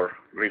quarter for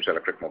Greaves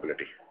Electric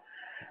Mobility.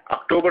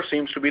 October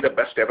seems to be the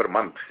best ever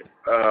month.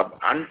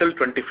 Until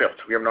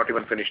 25th, we have not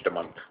even finished the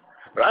month,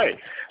 right?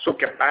 So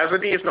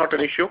capacity is not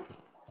an issue.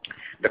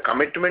 The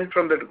commitment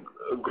from the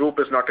group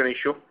is not an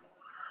issue.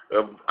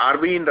 Are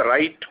we in the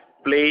right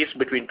place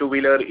between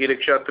two-wheeler,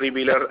 e-rickshaw,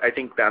 three-wheeler? I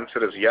think the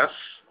answer is yes.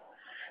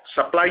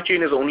 Supply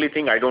chain is the only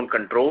thing I don't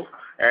control,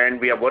 and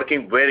we are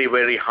working very,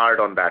 very hard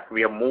on that.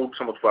 We have moved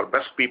some of our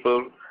best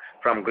people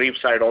from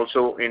Greaves side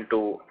also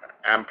into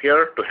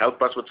Ampere to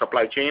help us with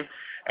supply chain,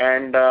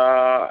 and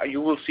you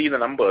will see the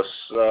numbers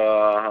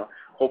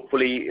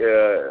hopefully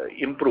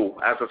improve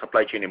as the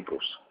supply chain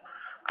improves.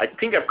 I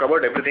think I've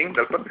covered everything.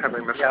 Dalpat, have I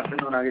missed? Yeah,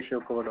 no, Nagesh,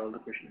 you've covered all the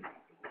questions.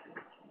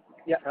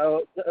 Yeah,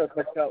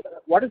 but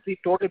what is the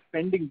total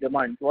pending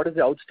demand? What is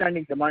the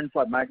outstanding demand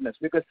for Magnus?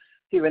 Because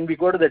see, when we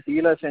go to the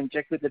dealers and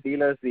check with the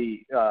dealers,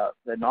 the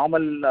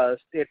normal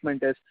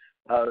statement is,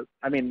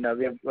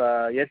 we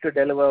have yet to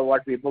deliver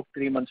what we booked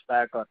 3 months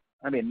back, or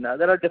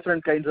there are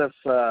different kinds of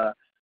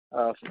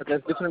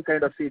there's different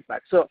kind of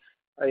feedback. So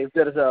if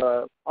there is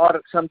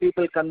or some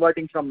people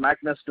converting from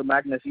Magnus to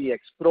Magnus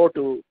EX Pro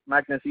to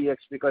Magnus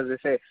EX because they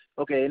say,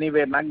 okay,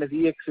 anyway, Magnus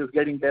EX is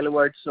getting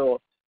delivered,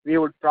 so we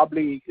would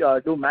probably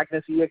do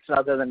Magnus EX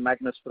rather than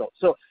Magnus Pro.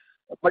 So,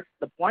 but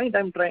the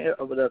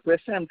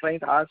question I'm trying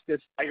to ask is,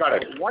 I got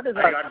it. What is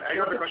I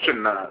got the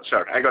question,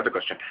 sir. I got the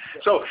question.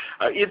 So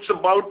it's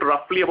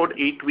roughly about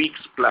 8 weeks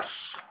plus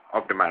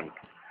of demand.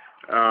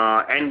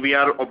 And we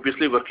are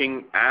obviously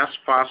working as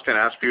fast and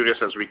as furious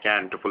as we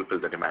can to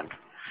fulfill the demand.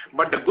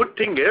 But the good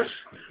thing is,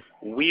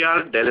 we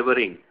are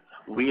delivering.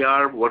 We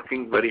are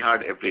working very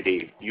hard every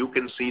day. You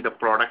can see the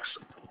products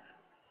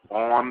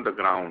on the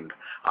ground.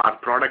 Our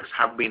products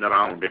have been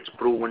around. It's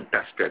proven,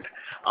 tested.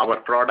 Our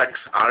products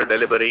are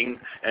delivering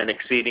and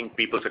exceeding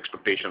people's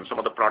expectations. Some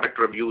of the product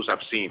reviews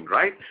I've seen,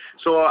 right?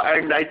 So,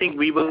 and I think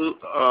we will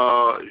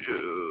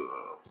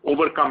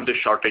overcome this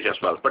shortage as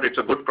well. But it's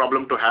a good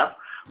problem to have.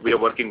 We are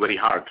working very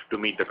hard to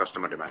meet the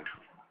customer demand.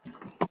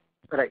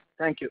 Right.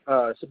 Thank you.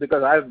 So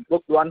because I've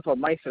booked one for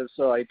myself,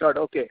 so I thought,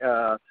 okay,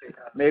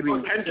 maybe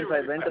since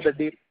I went to the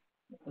deal.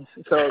 So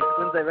since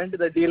I went to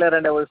the dealer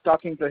and I was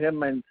talking to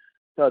him, and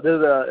so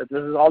this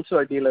is also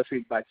a dealer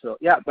feedback. So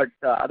yeah, but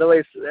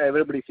otherwise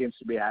everybody seems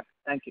to be happy.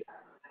 Thank you.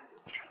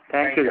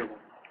 Thank you.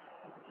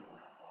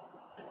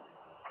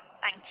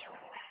 Thank you.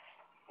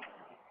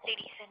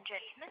 Ladies and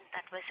gentlemen,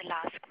 that was the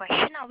last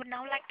question. I would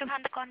now like to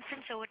hand the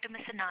conference over to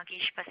Mr.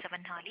 Nagesh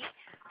Basavanhali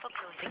for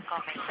closing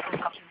comments. Over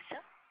to you,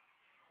 sir.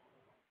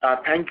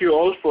 Thank you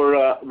all for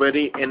a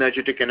very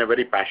energetic and a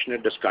very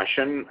passionate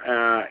discussion.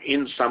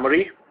 In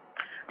summary,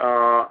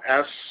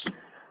 as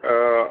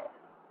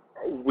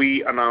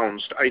we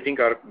announced, I think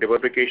our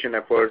diversification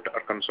effort,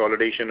 our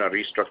consolidation, our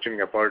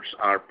restructuring efforts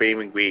are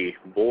paving way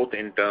both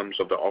in terms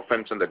of the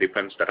offense and the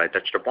defense that I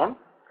touched upon,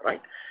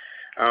 right?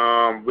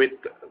 With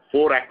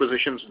 4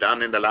 acquisitions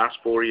done in the last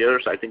 4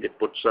 years, I think it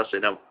puts us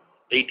in a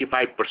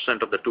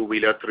 85% of the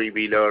 2-wheeler,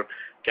 3-wheeler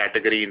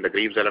category in the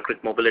Greaves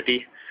Electric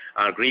Mobility.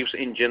 Greaves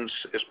engines,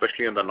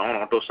 especially on the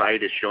non-auto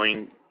side, is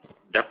showing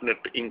definite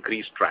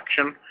increased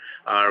traction.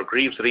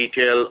 Greaves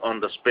retail on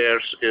the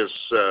spares is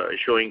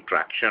showing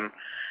traction.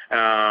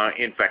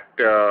 In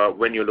fact,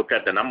 when you look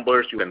at the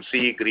numbers, you can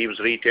see Greaves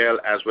retail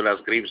as well as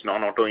Greaves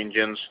non-auto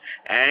engines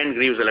and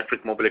Greaves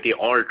Electric Mobility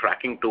all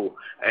tracking to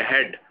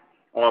ahead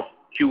of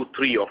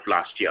Q3 of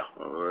last year,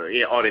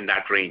 or in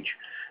that range.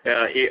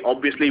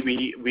 Obviously,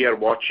 we are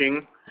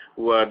watching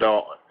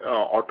the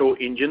auto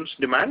engines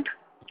demand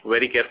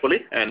very carefully,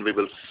 and we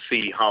will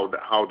see how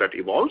that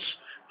evolves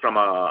from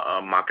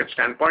a market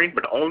standpoint.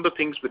 But all the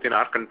things within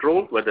our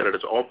control, whether it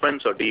is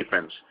offense or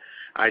defense,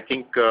 I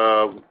think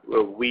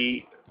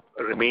we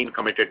remain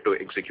committed to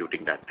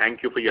executing that.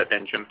 Thank you for your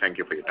attention. Thank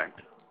you for your time.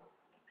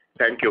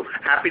 Thank you.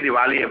 Happy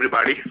Diwali,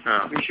 everybody.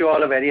 Wish you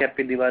all a very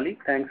happy Diwali.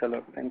 Thanks a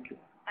lot. Thank you.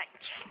 Thank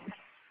you.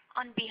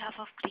 On behalf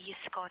of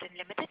Greaves Cotton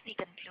Limited, we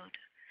conclude.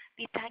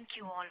 We thank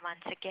you all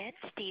once again.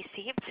 Stay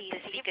safe. Please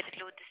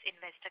conclude this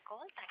investor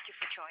call. Thank you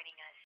for joining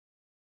us.